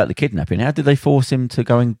bothered about the kidnapping. How did they force him to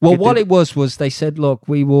go and? Well, what it was they said, look,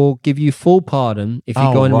 we will give you full pardon if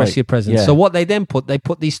you go and rescue your president. Yeah. So what they then they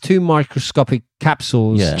put these two microscopic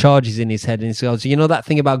capsules, charges in his head, and he goes, that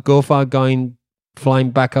thing about Gofa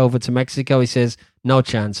flying back over to Mexico? He says, no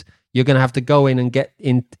chance. You're going to have to go in and get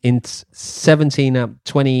in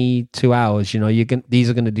 22 hours. These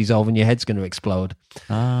are going to dissolve and your head's going to explode.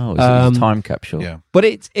 Oh, it's a time capsule. Yeah, but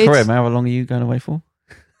it's Karim, how long are you going away for?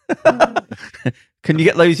 Can you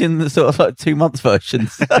get those in the sort of like 2 months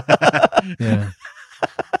versions? Yeah.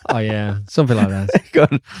 Oh yeah, something like that.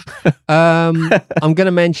 I'm going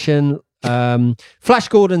to mention Flash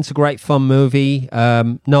Gordon's a great fun movie.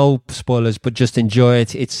 No spoilers, but just enjoy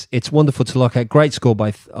it. It's wonderful to look at. Great score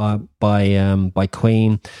by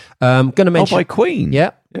Queen. Going to mention by Queen.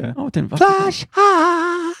 Yeah. Oh, I didn't. Flash.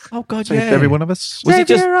 Oh God, Saved every one of us. Was it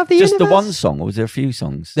just the one song, or was there a few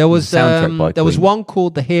songs? There was was one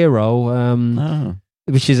called The Hero,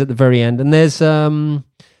 which is at the very end, and there's but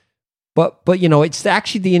it's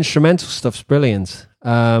actually the instrumental stuff's brilliant.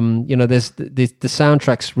 There's the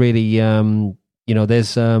soundtrack's really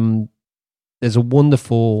there's a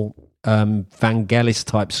wonderful Vangelis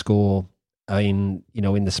type score in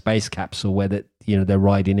the space capsule where they're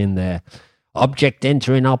riding in there. Object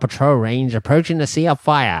entering our patrol range, approaching the sea of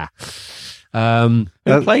fire. Who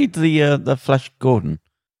played the Flash Gordon?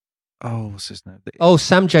 Oh, what's his name?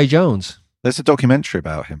 Sam J. Jones. There's a documentary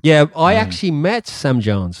about him. Yeah, I actually met Sam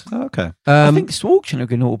Jones. Oh, okay. I think Swartz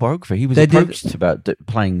an autobiography. He was approached about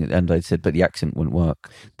playing, and they said, but the accent wouldn't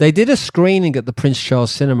work. They did a screening at the Prince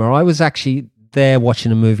Charles Cinema. I was actually there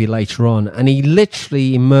watching a movie later on, and he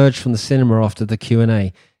literally emerged from the cinema after the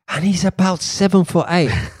Q&A. And he's about 7'8".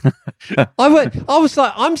 I was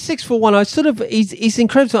like, I'm 6'1". He's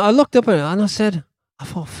incredible. I looked up at him and I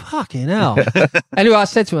thought, fucking hell. Anyway, I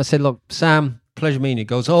said to him, look, Sam, pleasure meeting you. He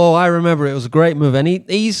goes, oh, I remember it was a great movie. And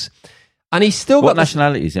he's still got. What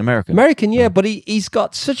nationality is he? American? American, yeah. But he's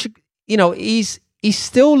got such a, he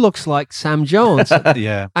still looks like Sam Jones.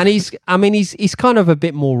 Yeah. And he's kind of a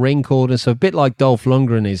bit more wrinkled and so a bit like Dolph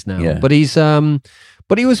Lundgren is now. Yeah.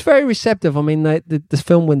 But he was very receptive. I mean, the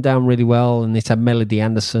film went down really well, and it had Melody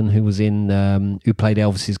Anderson, who was who played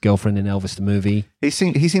Elvis's girlfriend in Elvis the movie. He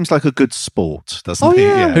seems like a good sport, doesn't he?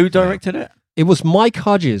 Yeah. Who directed it? It was Mike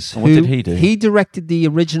Hodges. What did he do? He directed the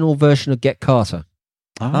original version of Get Carter.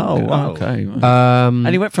 Oh, okay. And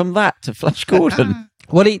he went from that to Flash Gordon.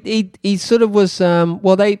 Well, he sort of was. And it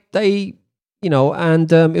was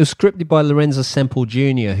scripted by Lorenzo Semple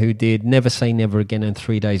Jr., who did Never Say Never Again and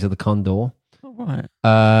 3 Days of the Condor. Right.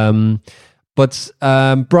 But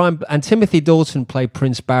Brian and Timothy Dalton played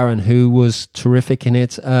Prince Baron, who was terrific in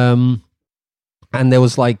it. And there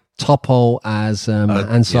was like Topol as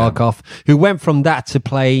and Zarkov, who went from that to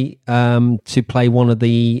play one of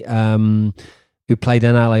the who played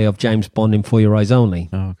an ally of James Bond in For Your Eyes Only.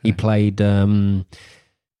 Oh, okay. He played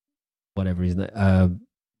whatever his name.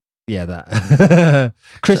 That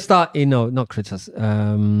not Chris.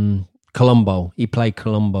 Columbo. He played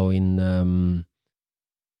Columbo in.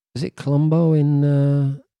 Was it Columbo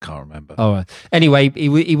in? Can't remember. All right. Anyway,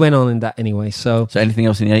 he went on in that anyway. So anything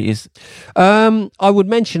else in the 80s? I would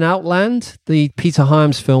mention Outland, the Peter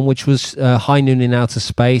Hyams film, which was High Noon in Outer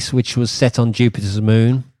Space, which was set on Jupiter's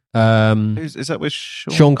moon. Is that with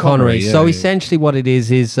Sean Connery? Yeah, so essentially, what it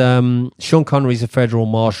is Sean Connery's a federal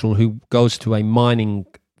marshal who goes to a mining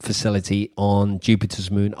facility on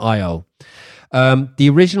Jupiter's moon, Io. The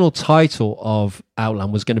original title of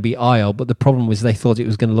Outland was going to be Io, but the problem was they thought it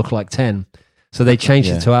was going to look like 10. So they changed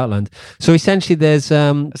it to Outland. So essentially there's... it's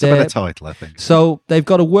a better title, I think. So they've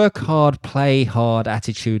got a work hard, play hard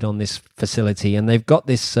attitude on this facility, and they've got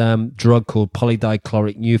this drug called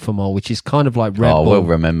polydichloric neuphomol, which is kind of like Red Bull. Oh, well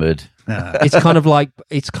remembered. It's kind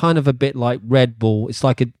of a bit like Red Bull. It's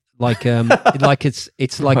like it's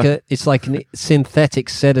like a synthetic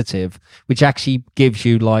sedative, which actually gives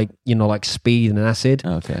you like speed and acid.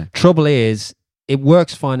 Okay. Trouble is, it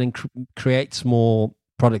works fine and creates more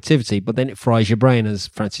productivity, but then it fries your brain, as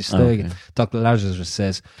Francis Sturgeon, Dr. Lazarus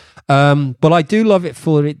says. But I do love it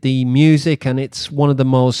for the music, and it's one of the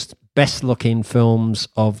most best-looking films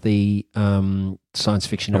of the science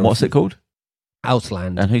fiction. And what's it called?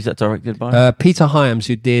 Outland. And who's that directed by? Peter Hyams,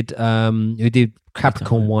 who did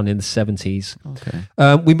Capricorn 1 in the 70s.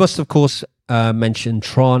 Okay. We must, of course, mention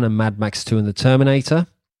Tron and Mad Max 2 and The Terminator.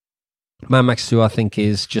 Mad Max 2, I think,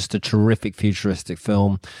 is just a terrific futuristic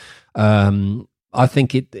film. I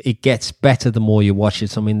think it gets better the more you watch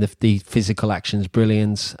it. I mean, the physical action's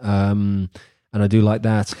brilliant, and I do like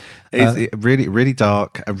that. It's really, really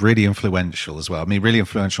dark, really influential as well. I mean, really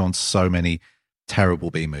influential on so many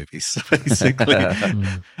terrible B movies, basically.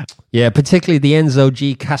 Yeah, particularly the Enzo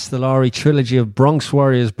G. Castellari trilogy of Bronx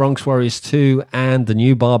Warriors 2, and The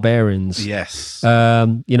New Barbarians. Yes.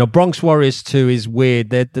 Bronx Warriors 2 is weird.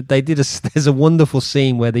 There's a wonderful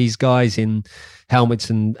scene where these guys in helmets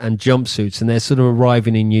and jumpsuits, and they're sort of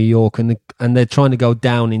arriving in New York, and they're trying to go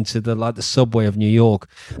down into the subway of New York,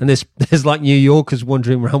 and there's like New Yorkers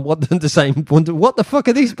wandering around, what the fuck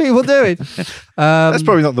are these people doing? That's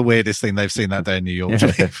probably not the weirdest thing they've seen that day in New York.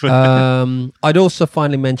 I'd also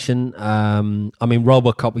finally mention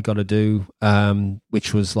RoboCop we got to do,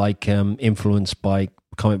 which was like influenced by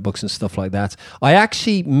comic books and stuff like that. I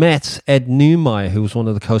actually met Ed Neumeyer, who was one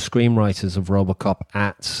of the co-screenwriters of RoboCop,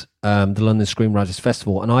 at the London Screenwriters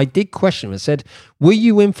Festival, and I did question him and said, were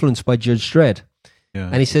you influenced by Judge Dredd? Yeah.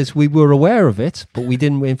 And he says, we were aware of it, but we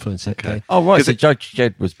didn't influence it. Okay. Oh, right. So Judge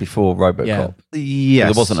Dredd was before RoboCop. Yeah.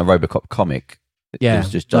 Yes. There wasn't a RoboCop comic. Yeah. It was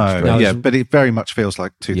just Judge Dredd. But it very much feels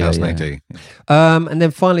like 2000 AD. And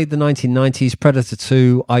then finally, the 1990s, Predator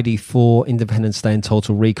 2, ID4, Independence Day, and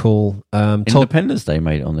Total Recall. Independence Day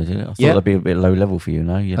made it on there, didn't it? I thought that'd be a bit low level for you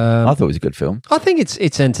now. Yeah. I thought it was a good film. I think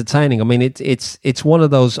it's entertaining. I mean, it's one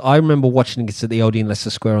of those. I remember watching it at the Odeon Leicester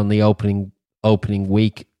Square on the opening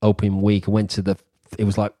week. I went to it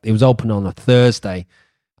was open on a Thursday,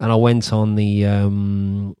 and I went on the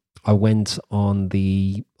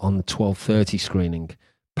 12:30 screening.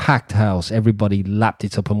 Packed house, everybody lapped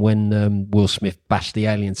it up, and when Will Smith bashed the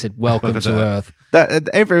alien, said "Welcome to Earth."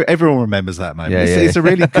 Everyone remembers that moment. It's a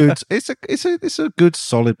really good. It's a good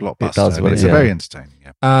solid blockbuster. It does. It's very entertaining.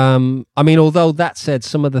 Yeah. I mean, although that said,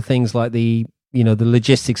 some of the things like the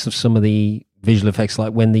logistics of some of the visual effects,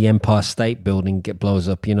 like when the Empire State Building blows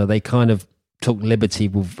up, they kind of took liberty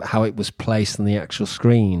with how it was placed on the actual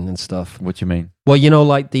screen and stuff. What do you mean? Well,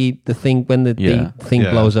 like the thing when the thing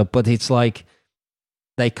blows up, but it's like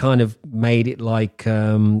they kind of made it like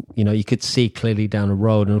you could see clearly down the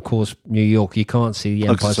road, and of course New York, you can't see the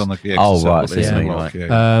Empire.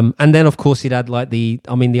 Right. And then of course it had like the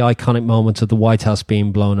iconic moment of the White House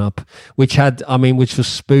being blown up, which was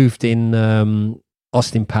spoofed in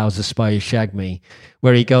Austin Powers' The Spy Who Shagged Me,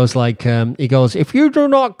 where he goes, if you do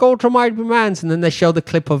not go to my demands, and then they show the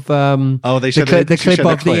clip of the clip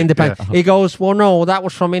of the Independence. Yeah. He goes, well, no, that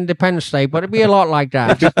was from Independence Day, but it'd be a lot like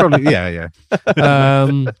that. Probably,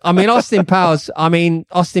 Austin Powers,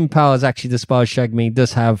 actually, The Spy Who Shagged Me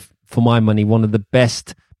does have, for my money, one of the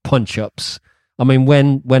best punch-ups. I mean,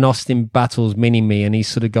 when Austin battles Mini-Me and he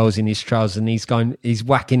sort of goes in his trousers and he's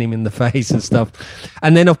whacking him in the face and stuff.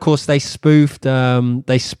 And then, of course, they spoofed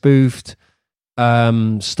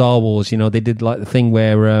Star Wars, they did like the thing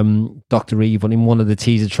where Dr. Evil in one of the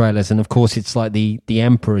teaser trailers, and of course it's like the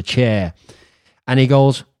Emperor chair, and he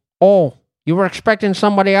goes, "Oh, you were expecting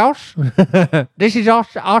somebody else? This is us.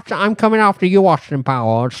 I'm coming after you, Austin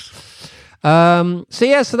Powers." So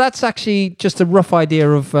that's actually just a rough idea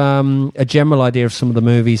of a general idea of some of the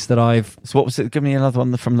movies that I've. So what was it? Give me another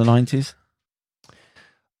one from the 90s.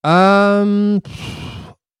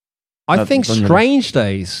 I think Strange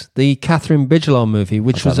Days, the Catherine Bigelow movie,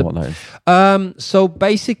 which was so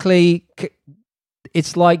basically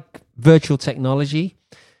it's like virtual technology,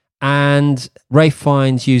 and Ralph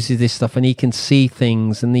Fiennes uses this stuff, and he can see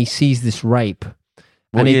things, and he sees this rape.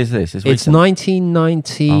 What year is this? It's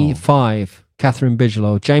 1995. Catherine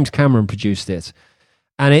Bigelow, James Cameron produced it,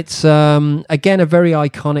 and it's again a very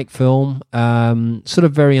iconic film, sort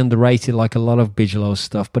of very underrated, like a lot of Bigelow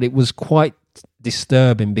stuff. But it was quite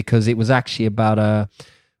disturbing because it was actually about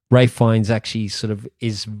Ralph Fiennes actually sort of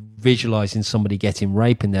is visualizing somebody getting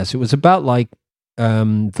raped in there. So it was about like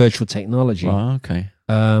virtual technology. Oh, okay.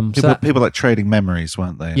 People like trading memories,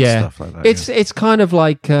 weren't they? And stuff like that. It's kind of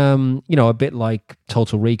like a bit like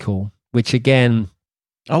Total Recall, which again.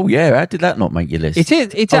 Oh yeah, how did that not make your list? It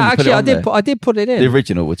is. It's actually I did put it in the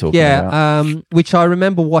original we're talking about. Which I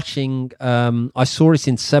remember watching. I saw it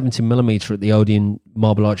in 70mm at the Odeon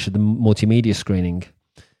Marble Arch at the multimedia screening,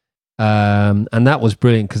 and that was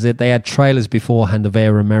brilliant because they had trailers beforehand of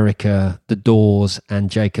Air America, The Doors,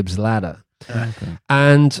 and Jacob's Ladder. Okay.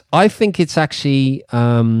 And I think it's actually,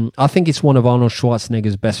 I think it's one of Arnold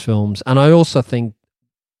Schwarzenegger's best films. And I also think,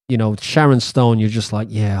 Sharon Stone, you're just like,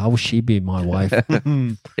 yeah, I wish she'd be my wife.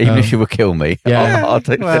 Even if she would kill me. Yeah. I'll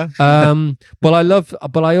take that.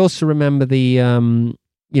 But I also remember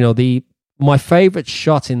my favorite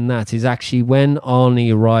shot in that is actually when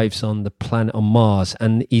Arnie arrives on the planet on Mars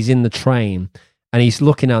and he's in the train. And he's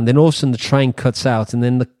looking out, and then all of a sudden the train cuts out, and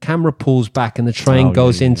then the camera pulls back, and the train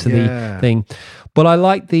goes into the thing. But I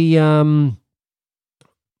like the, I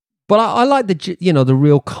like the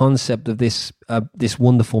real concept of this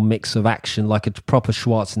wonderful mix of action, like a proper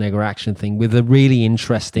Schwarzenegger action thing, with a really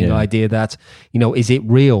interesting idea that is it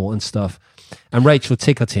real and stuff. And Rachel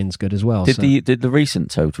Ticotin's good as well. Did the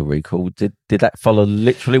recent Total Recall did that follow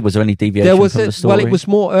literally? Was there any deviation from the story? Well, it was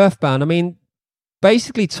more Earthbound. I mean.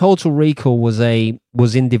 Basically, Total Recall was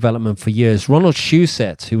in development for years. Ronald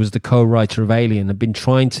Shusett, who was the co-writer of Alien, had been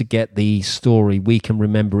trying to get the story "We Can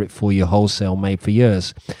Remember It For You" wholesale made for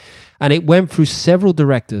years. And it went through several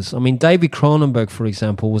directors. I mean, David Cronenberg, for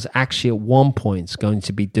example, was actually at one point going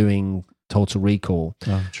to be doing Total Recall.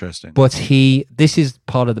 Oh, interesting. But this is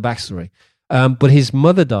part of the backstory. But his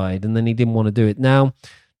mother died, and then he didn't want to do it. Now,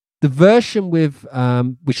 the version with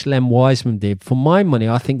which Len Wiseman did, for my money,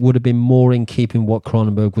 I think would have been more in keeping what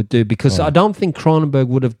Cronenberg would do, because I don't think Cronenberg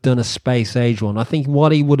would have done a space age one. I think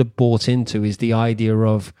what he would have bought into is the idea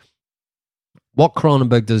of what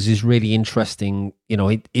Cronenberg does is really interesting.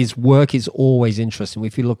 His work is always interesting.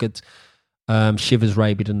 If you look at Shivers,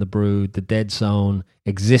 Rabid and the Brood, The Dead Zone,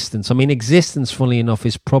 Existence. I mean, Existence, funnily enough,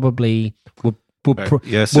 is probably would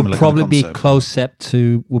probably be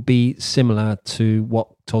would be similar to what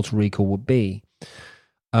Total Recall would be.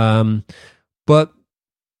 But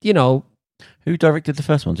who directed the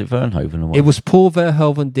first one? Was it Verhoeven or what? It was Paul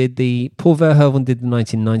Verhoeven did the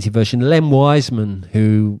 1990 version. Len Wiseman,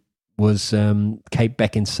 who was Kate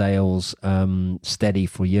Beckinsale's steady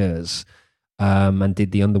for years, and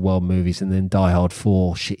did the Underworld movies, and then Die Hard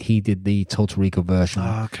 4. He did the Total Recall version.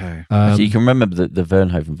 Oh, okay. So you can remember the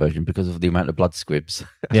Verhoeven version because of the amount of blood squibs.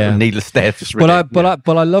 Yeah, needless death. But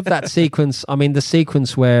I love that sequence. I mean, the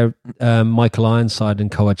sequence where Michael Ironside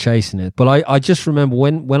and co are chasing it. But I just remember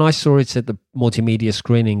when I saw it at the multimedia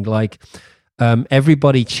screening, like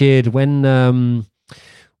everybody cheered when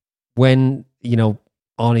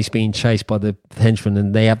Arnie's being chased by the henchman,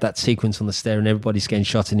 and they have that sequence on the stair, and everybody's getting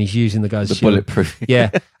shot, and he's using the guy's shield. Bulletproof.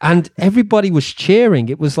 Yeah, and everybody was cheering.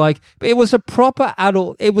 It was like it was a proper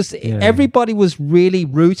adult. It was everybody was really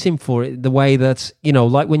rooting for it. The way that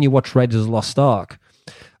like when you watch Raiders of the Lost Ark,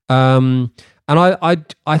 and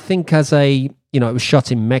I think as it was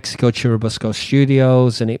shot in Mexico, Churubusco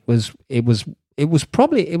Studios, and it was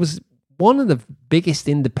one of the biggest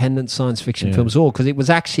independent science fiction films of all, because it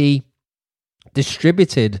was actually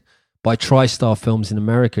distributed by TriStar Films in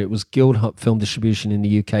America. It was Guildhall Film Distribution in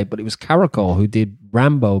the UK, but it was Caracol who did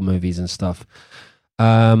Rambo movies and stuff.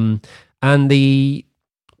 And I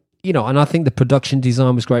think the production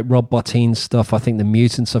design was great. Rob Bottin's stuff. I think the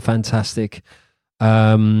mutants are fantastic.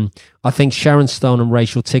 I think Sharon Stone and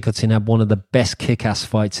Rachel Ticotin had one of the best kick-ass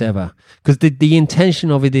fights ever, because the intention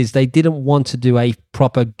of it is they didn't want to do a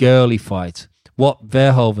proper girly fight. what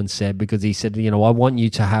Verhoeven said, because he said, I want you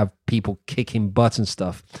to have people kicking butt and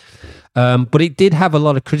stuff. But it did have a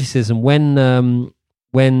lot of criticism when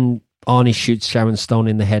Arnie shoots Sharon Stone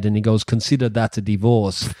in the head and he goes, "Consider that a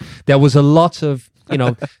divorce." There was a lot of,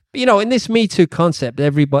 in this Me Too concept,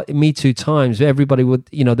 Me Too times, everybody would,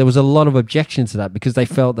 there was a lot of objection to that because they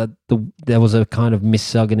felt that there was a kind of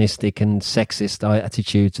misogynistic and sexist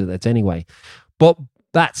attitude to that anyway. But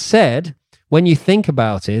that said, when you think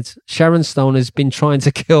about it, Sharon Stone has been trying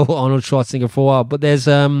to kill Arnold Schwarzenegger for a while. But there's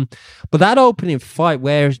but that opening fight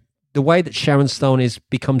where the way that Sharon Stone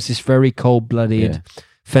becomes this very cold-blooded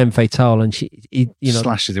femme fatale, and she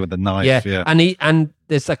slashes it with a knife. Yeah. And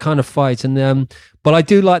there's that kind of fight, and but I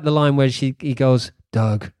do like the line where he goes,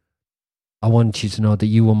 "Doug, I want you to know that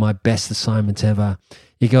you were my best assignment ever."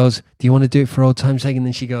 He goes, "Do you want to do it for old time's sake?" And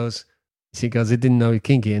then she goes, "I didn't know you're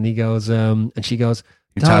kinky." And he goes, and she goes,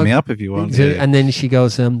 "You tie me up if you want." Yeah. And then she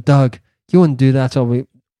goes, "Doug, you wouldn't do that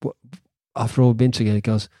after all we've been together." He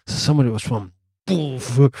goes, "So somebody was from."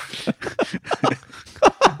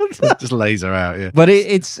 Just lays her out, yeah. But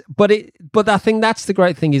I think that's the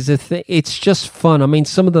great thing is it's just fun. I mean,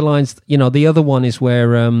 some of the lines, the other one is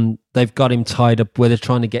where they've got him tied up, where they're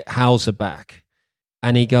trying to get Hauser back,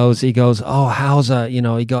 and he goes, "Oh, Hauser," he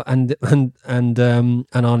got and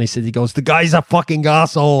Arnie says, he goes, "The guy's a fucking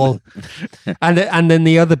asshole," and then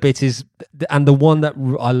the other bit is, and the one that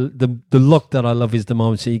the look that I love is the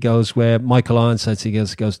moment he goes where Michael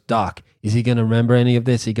Ironside goes, "Doc, is he going to remember any of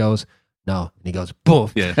this?" He goes, "No," and he goes,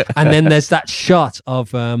 "Boof." Yeah. And then there's that shot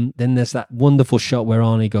of then there's that wonderful shot where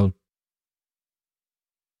Arnie goes,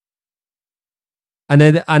 and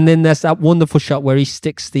then there's that wonderful shot where he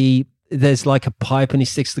sticks there's like a pipe and he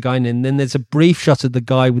sticks the guy in, and then there's a brief shot of the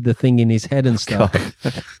guy with the thing in his head and stuff.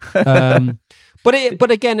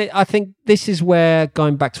 But again, I think this is where,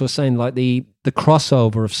 going back to what I was saying, like the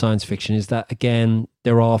crossover of science fiction is that, again,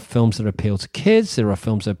 there are films that appeal to kids, there are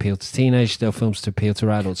films that appeal to teenagers, there are films that appeal to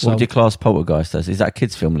adults. What would you class Poltergeist as? Is that a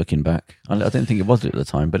kids' film looking back? I didn't think it was at the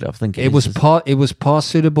time, but I think it was part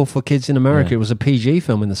suitable for kids in America. Yeah. It was a PG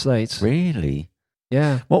film in the States. Really?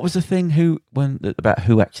 Yeah. What was the thing about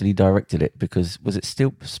who actually directed it? Because was it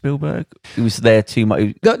still Spielberg? It was there too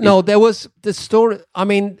much. No, there was the story. I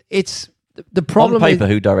mean, it's the problem. On paper,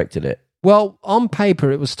 who directed it? Well, on paper,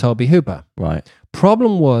 it was Tobe Hooper. Right.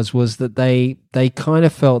 Problem was that they kind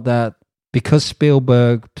of felt that because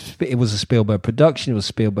Spielberg, it was a Spielberg production, it was a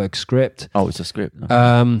Spielberg script. Oh, it's a script.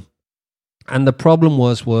 No. And the problem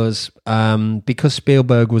was because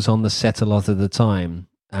Spielberg was on the set a lot of the time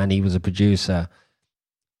and he was a producer,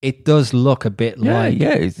 it does look a bit like...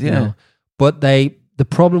 Yeah. But the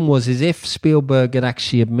problem was if Spielberg had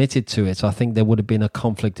actually admitted to it, I think there would have been a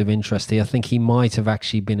conflict of interest here. I think he might have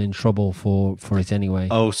actually been in trouble for it anyway.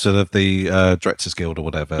 Oh, so that the Directors Guild or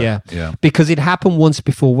whatever. Yeah. Because it happened once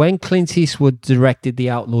before. When Clint Eastwood directed The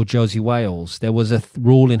Outlaw Josie Wales, there was a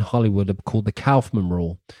rule in Hollywood called the Kaufman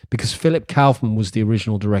Rule, because Philip Kaufman was the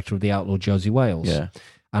original director of The Outlaw Josie Wales. Yeah.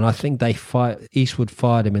 And I think Eastwood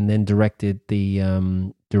fired him and then directed The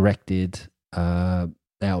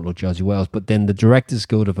Outlaw Josie Wales, but then the Directors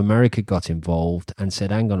Guild of America got involved and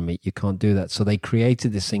said, "Hang on a minute, you can't do that." So they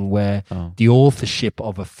created this thing where the authorship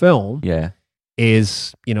of a film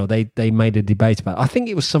is, they made a debate about it. I think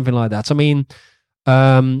it was something like that. I mean,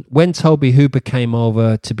 when Tobe Hooper came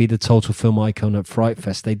over to be the total film icon at Fright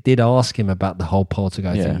Fest, they did ask him about the whole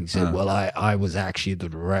Poltergeist thing. He said, "Well, I was actually the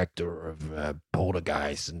director of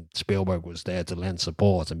Poltergeist, and Spielberg was there to lend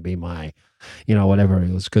support and be my, whatever it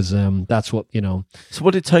was, because that's what, So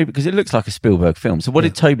what did Toby, because it looks like a Spielberg film, so what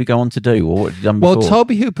did Toby go on to do, or what had he done before? Well,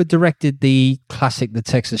 Tobe Hooper directed the classic The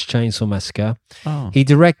Texas Chainsaw Massacre. Oh. He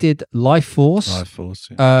directed Life Force,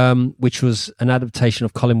 which was an adaptation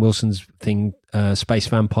of Colin Wilson's thing, Space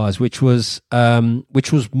Vampires, which was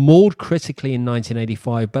mauled critically in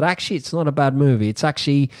 1985, but actually it's not a bad movie. It's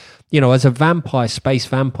actually, as a vampire, space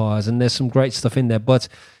vampires, and there's some great stuff in there, but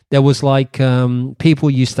there was people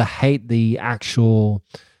used to hate the actual,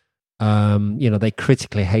 they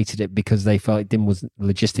critically hated it because they felt it wasn't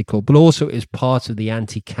logistical, but also it was part of the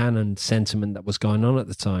anti-canon sentiment that was going on at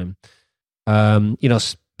the time.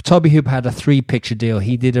 Tobe Hooper had a 3-picture deal.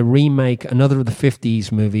 He did a remake, another of the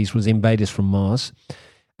 50s movies was Invaders from Mars,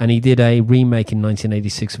 and he did a remake in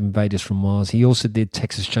 1986 of Invaders from Mars. He also did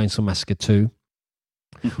Texas Chainsaw Massacre 2.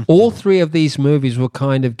 All 3 of these movies were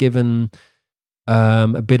kind of given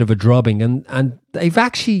a bit of a drubbing, and they've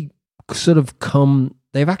actually sort of come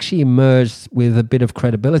they've actually emerged with a bit of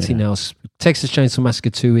credibility now. Texas Chainsaw Massacre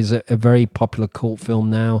 2 is a very popular cult film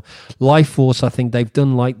now. Life Force, I think they've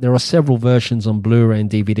done there are several versions on Blu-ray and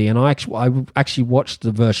DVD, and I actually watched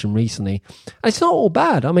the version recently. And it's not all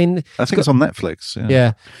bad. I mean, I think it's on Netflix.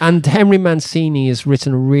 Yeah. And Henry Mancini has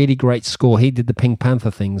written a really great score. He did the Pink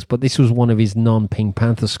Panther things, but this was one of his non-Pink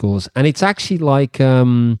Panther scores. And it's actually like,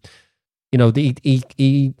 he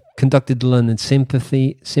conducted the London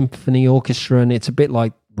Symphony Orchestra, and it's a bit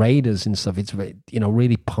like Raiders and stuff. It's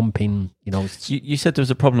really pumping. You said there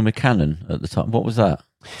was a problem with Canon at the time. What was that?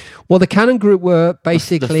 Well, the Canon group were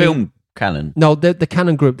basically the film Canon. No, the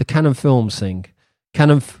Canon group, the Canon Films thing.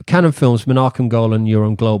 Canon Films, Menachem Golan,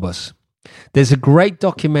 Euron Globus. There's a great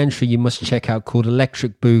documentary you must check out called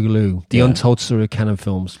Electric Boogaloo: The Untold Story of Canon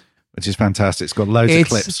Films, which is fantastic. It's got loads of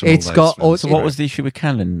clips. From it's all got. those So what was the issue with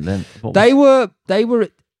Canon then? They were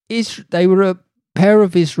a pair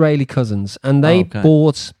of Israeli cousins, and they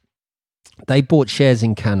bought shares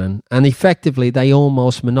in Canon, and effectively they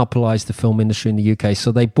almost monopolized the film industry in the UK.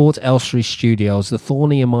 So they bought Elstree Studios, the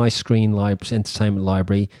Thorny and My Screen Entertainment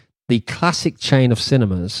Library, the classic chain of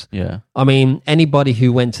cinemas. Yeah, I mean, anybody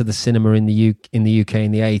who went to the cinema in the UK in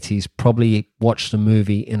the 80s probably watched a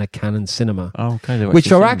movie in a Canon cinema. Oh, okay.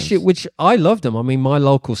 Which I loved them. I mean, my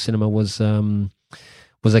local cinema was a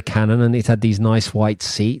Canon, and it had these nice white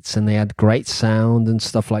seats, and they had great sound and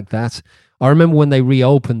stuff like that. I remember when they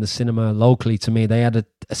reopened the cinema locally to me, they had a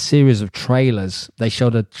series of trailers. They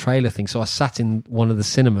showed a trailer thing. So I sat in one of the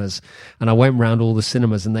cinemas, and I went around all the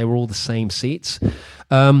cinemas, and they were all the same seats.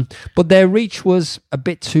 But their reach was a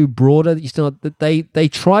bit too broader. They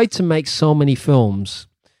tried to make so many films,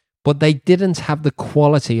 but they didn't have the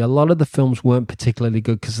quality. A lot of the films weren't particularly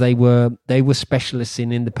good because they were specialists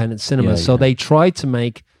in independent cinema. So they tried to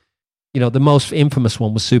make, the most infamous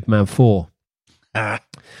one was Superman 4.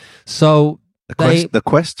 So the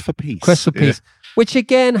Quest for Peace. Which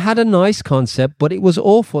again had a nice concept, but it was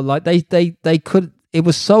awful. Like it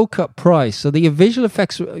was so cut price. So the visual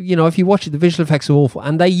effects, if you watch it, the visual effects are awful,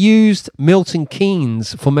 and they used Milton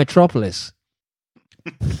Keynes for Metropolis.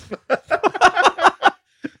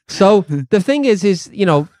 So the thing is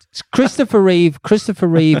Christopher Reeve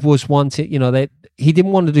was wanted. He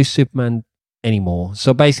didn't want to do Superman anymore.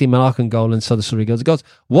 So basically, Menachem Golan saw the story. He goes,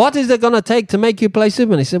 what is it going to take to make you play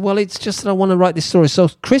Superman? He said, well, it's just that I want to write this story. So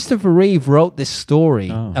Christopher Reeve wrote this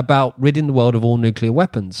story about ridding the world of all nuclear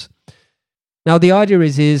weapons. Now, the idea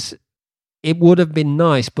is it would have been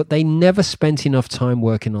nice, but they never spent enough time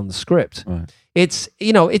working on the script. Right. It's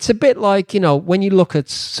a bit like, when you look at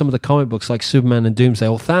some of the comic books like Superman and Doomsday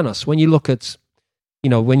or Thanos, when you look at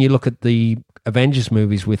the Avengers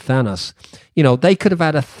movies with Thanos, they could have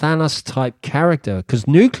had a Thanos type character, because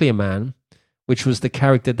Nuclear Man, which was the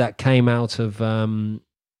character that came out of,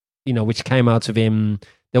 which came out of him,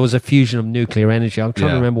 there was a fusion of nuclear energy. I'm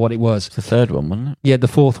trying to remember what it was. The third one, wasn't it? Yeah, the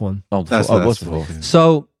fourth one. Oh, it was the fourth. Yeah.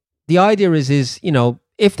 So the idea is,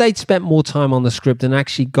 if they'd spent more time on the script and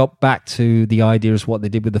actually got back to the idea as what they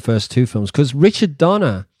did with the first two films, because Richard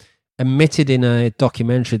Donner admitted in a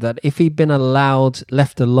documentary that if he'd been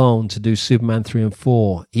left alone to do Superman 3 and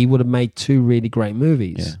 4, he would have made two really great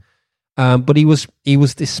movies. Yeah. But he was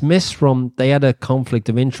dismissed from, they had a conflict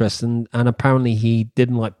of interest, and apparently he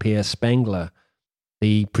didn't like Pierre Spengler,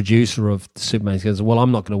 the producer of Superman. He goes, well,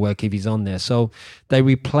 I'm not going to work if he's on there. So they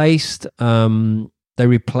replaced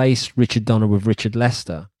Richard Donner with Richard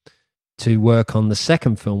Lester to work on the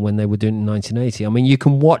second film when they were doing it in 1980. I mean, you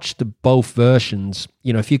can watch both versions.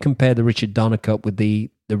 If you compare the Richard Donner cut with the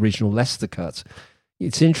original Lester cut,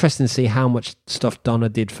 it's interesting to see how much stuff Donner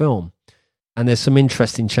did film. And there's some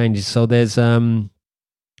interesting changes. So there's, so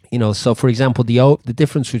for example, the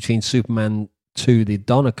difference between Superman 2, the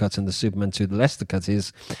Donner cut, and the Superman 2, the Lester cut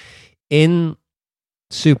is, in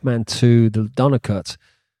Superman 2, the Donner cut,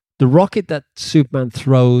 the rocket that Superman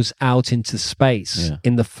throws out into space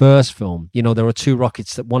in the first film, there are two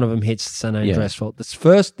rockets that one of them hits San Andreas Fault.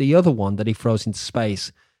 The other one that he throws into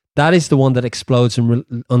space, that is the one that explodes and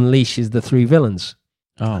unleashes the three villains.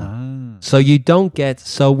 Oh. So you don't get,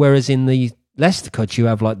 whereas in the Lester cut, you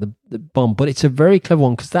have like the bomb, but it's a very clever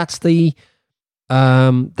one because that's the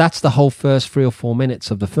whole first 3 or 4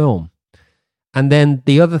 minutes of the film. And then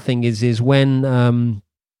the other thing is when,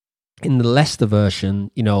 in the Lester version,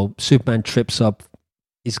 Superman trips up,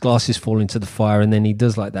 his glasses fall into the fire, and then he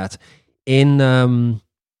does like that. In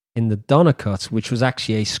the Donner cut, which was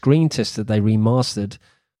actually a screen test that they remastered,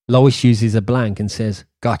 Lois uses a blank and says,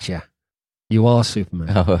 "Gotcha." You are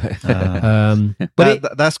Superman.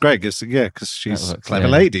 But that's great because she's a clever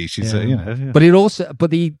lady. She's But it also,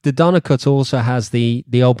 the Donna cut also has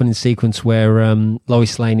the opening sequence where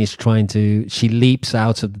Lois Lane is she leaps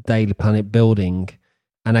out of the Daily Planet building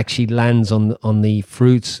and actually lands on the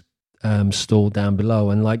fruit stall down below,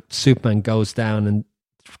 and like Superman goes down and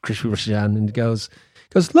Chris rushes down and goes,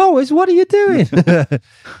 Lois, what are you doing?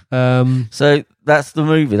 So that's the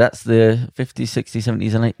movie. That's the 50s, 60s,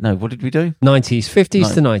 70s, and 80s. No, what did we do? 90s,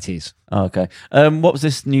 50s to 90s. Oh, okay. What was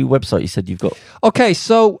this new website you said you've got? Okay,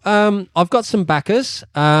 so I've got some backers.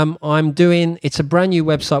 It's a brand new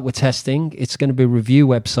website we're testing. It's going to be a review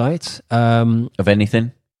website. Of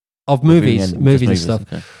anything? Of movies and stuff.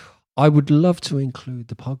 Okay. I would love to include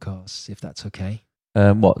the podcasts, if that's okay.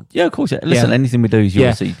 What? Yeah, of course. Yeah. Listen, anything we do is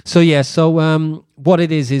yours. Yeah. So what it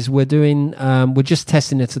is we're doing. We're just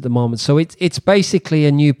testing it at the moment. So it's basically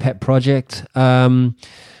a new pet project. There's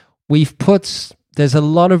a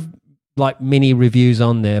lot of like mini reviews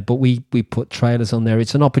on there, but we put trailers on there.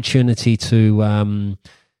 It's an opportunity to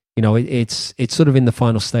it's sort of in the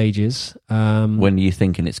final stages. When are you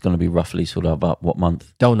thinking it's going to be roughly sort of about what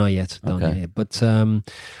month? Don't know yet. But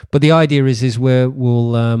the idea is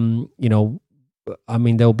we'll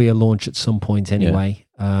there'll be a launch at some point anyway.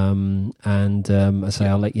 I say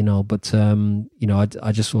I'll let you know. But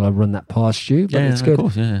I just want to run that past you. But it's good. Of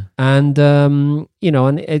course, yeah. And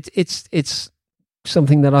and it's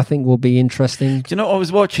something that I think will be interesting. Do you know what I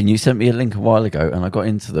was watching? You sent me a link a while ago, and I got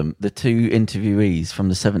into them. The two interviewees from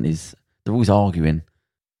the 70s, they're always arguing.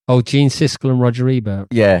 Oh, Gene Siskel and Roger Ebert.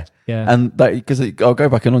 Yeah. And because I'll go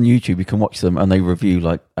back and on YouTube, you can watch them, and they review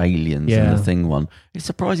like Aliens and the Thing one. It's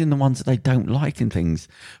surprising the ones that they don't like and things,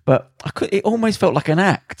 but it almost felt like an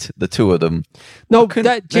act. The two of them. No,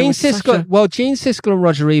 Gene Siskel and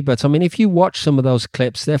Roger Ebert. I mean, if you watch some of those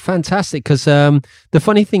clips, they're fantastic because the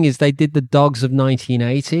funny thing is they did the Dogs of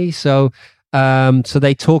 1980, so. So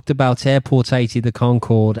they talked about Airport 80, the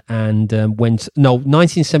Concorde, and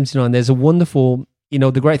 1979. There's a wonderful.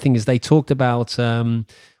 The great thing is they talked about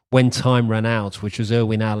When Time Ran Out, which was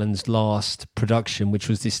Irwin Allen's last production, which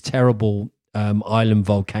was this terrible island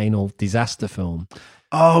volcano disaster film.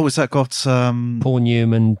 Oh, has that got Paul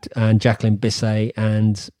Newman and Jacqueline Bisset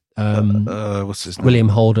and what's his name? William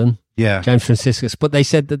Holden? Yeah, James Franciscus. But they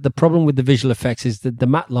said that the problem with the visual effects is that the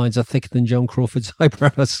matte lines are thicker than Joan Crawford's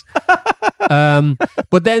eyebrows.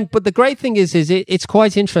 But the great thing is it's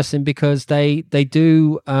quite interesting because they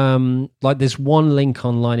do like there's one link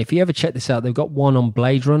online. If you ever check this out, they've got one on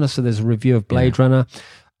Blade Runner. So there's a review of Blade Runner.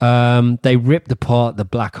 They ripped apart the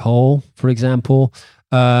black hole, for example.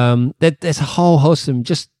 There's a whole host of them.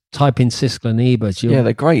 Just type in Siskel and Ebert.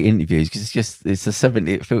 They're great interviews because it's a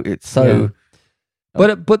 70. It's so. Yeah.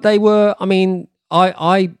 But they were. I mean,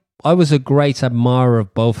 I was a great admirer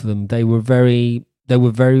of both of them. They were very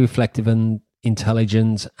reflective and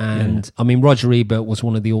intelligent. And I mean, Roger Ebert was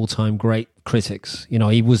one of the all-time great critics.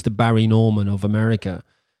 He was the Barry Norman of America.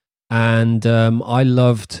 And I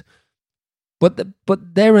loved, but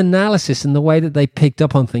their analysis and the way that they picked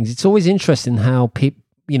up on things. It's always interesting how people,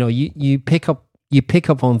 you pick up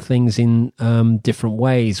on things in different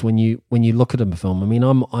ways when you look at a film. I mean,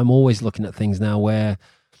 I'm always looking at things now where,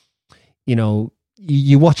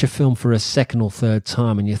 you watch a film for a second or third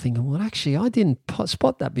time and you're thinking, well, actually, I didn't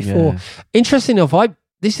spot that before. Yeah. Interesting enough,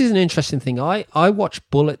 this is an interesting thing. I watched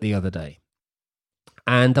Bullet the other day,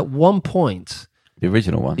 and at one point... The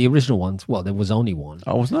original one? Well, there was only one.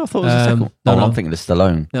 Oh, wasn't it? I thought it was a second one. No, I'm thinking of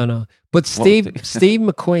Stallone. No. But Steve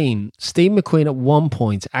McQueen at one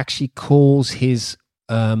point actually calls his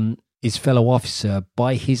fellow officer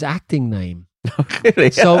by his acting name.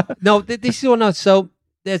 Really? So, no, this is what I know. So...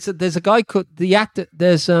 There's a guy called the actor.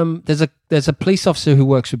 There's a police officer who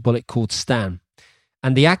works with Bullet called Stan,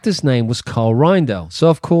 and the actor's name was Carl Reindel. So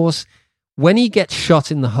of course, when he gets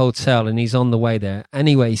shot in the hotel and he's on the way there,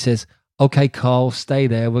 anyway, he says, "Okay, Carl, stay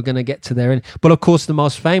there. We're going to get to there." But of course, the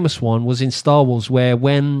most famous one was in Star Wars, where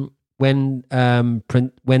when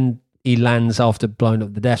he lands after blowing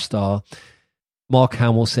up the Death Star, Mark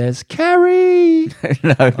Hamill says, "Carrie."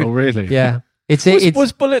 No, oh really? Yeah.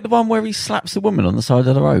 Was Bullet the one where he slaps the woman on the side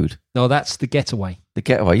of the road? No, that's The Getaway. The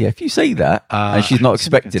Getaway, yeah. If you see that, and she's not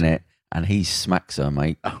expecting it, and he smacks her,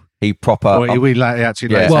 mate. He proper... He actually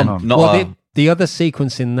lays on. The other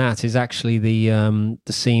sequence in that is actually the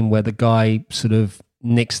scene where the guy sort of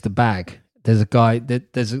nicks the bag. There's a guy...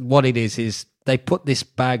 what it is they put this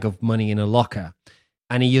bag of money in a locker,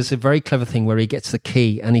 and he uses a very clever thing where he gets the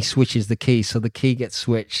key, and he switches the key, so the key gets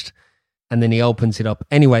switched. And then he opens it up.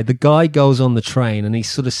 Anyway, the guy goes on the train and he's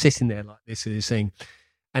sort of sitting there like this and he's saying,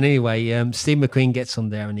 and anyway, Steve McQueen gets on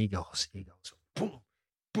there and he goes, boom,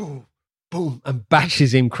 boom, boom, and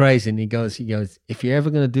bashes him crazy. And he goes, if you're ever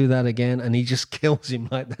going to do that again, and he just kills him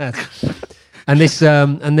like that. And this,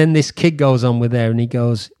 and then this kid goes on with there, and he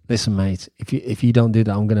goes, "Listen, mate, if you don't do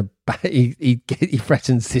that, I'm going to." He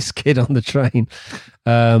threatens this kid on the train.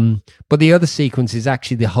 But the other sequence is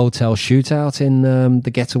actually the hotel shootout in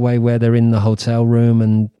The Getaway, where they're in the hotel room,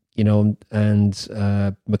 and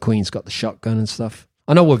McQueen's got the shotgun and stuff.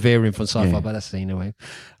 I know we're veering from sci-fi, but that's the anyway.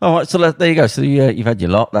 All right, so there you go. So you've had your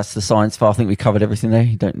lot. That's the science part. I think we covered everything there.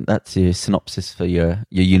 That's your synopsis for your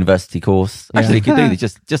university course. Actually, you could do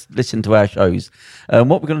this. Just listen to our shows.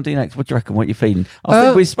 What we're going to do next? What do you reckon? What you're feeling? I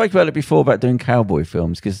think we spoke about it before about doing cowboy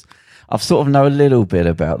films, because I've sort of know a little bit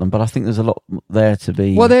about them, but I think there's a lot there to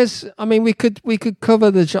be. Well, we could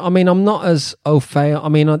cover the. I mean, I'm not as au fait. I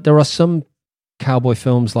mean, there are some cowboy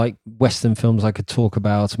films, like Western films, I could talk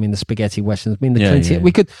about. I mean, the spaghetti westerns. I mean, the Clint.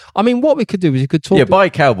 We could. I mean, what we could do is you could talk. Yeah, by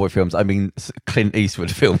cowboy films, I mean Clint Eastwood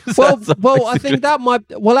films. Well, I think that might.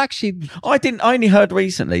 Well, actually, I only heard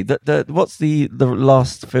recently that what's the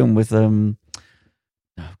last film with oh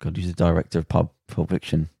God, who's the director of Pulp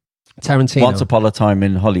Fiction? Tarantino. Once Upon a Time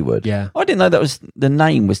in Hollywood. Yeah, I didn't know that was the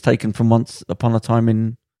name was taken from Once Upon a Time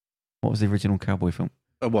in. What was the original cowboy film?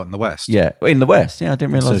 What, in the West? Yeah, in the West. Yeah, I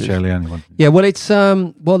didn't realise. Sergio Leone one. Yeah, well, it's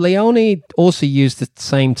Leone also used the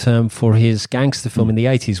same term for his gangster film in the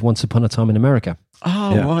 80s, Once Upon a Time in America.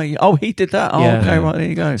 Oh, yeah. Right. Oh, he did that. Oh, okay, right, there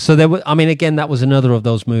you go. So again, that was another of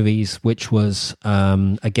those movies which was,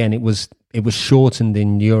 again, it was shortened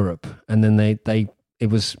in Europe, and then it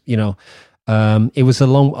was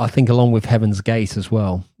along with Heaven's Gate as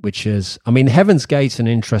well, which is, I mean, Heaven's Gate's an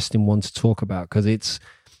interesting one to talk about, because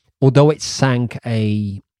although it sank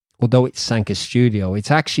a studio,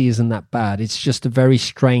 it actually isn't that bad. It's just a very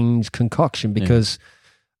strange concoction, because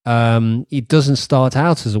it doesn't start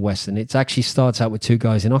out as a Western. It actually starts out with two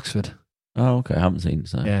guys in Oxford. Oh, okay. I haven't seen it.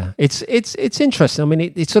 So. Yeah, it's interesting. I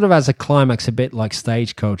mean, it sort of has a climax, a bit like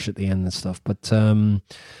Stagecoach at the end and stuff.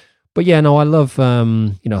 But yeah, no, I love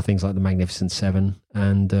things like The Magnificent Seven,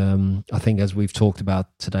 and I think, as we've talked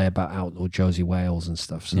about today, about Outlaw Josie Wales and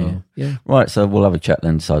stuff. So yeah. Right, so we'll have a chat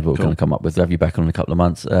then, decide what we're going to come up with. We'll have you back on in a couple of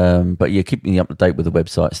months. But yeah, keep me up to date with the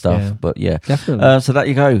website stuff. Yeah, but yeah, definitely. So there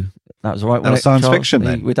you go. That was all right. Science fiction.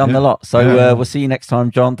 Then we've done a lot. So we'll see you next time,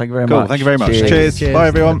 John. Thank you very much. Thank you very much. Cheers. Bye,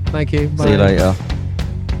 everyone. Thank you. Bye. See you later.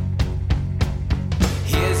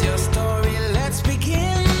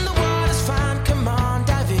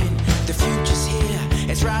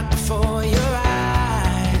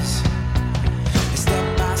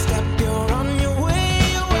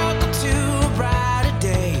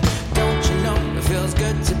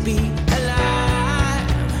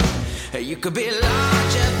 You could be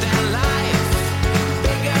larger than life,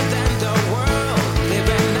 bigger than the world,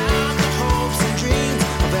 living out the hopes and dreams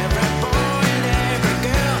of every boy and every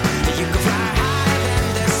girl. You could fly higher than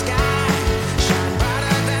the sky, shine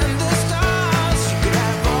brighter than the stars. You could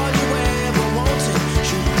have all you ever wanted,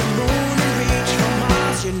 shoot the moon and reach for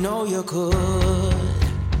Mars. You know you could.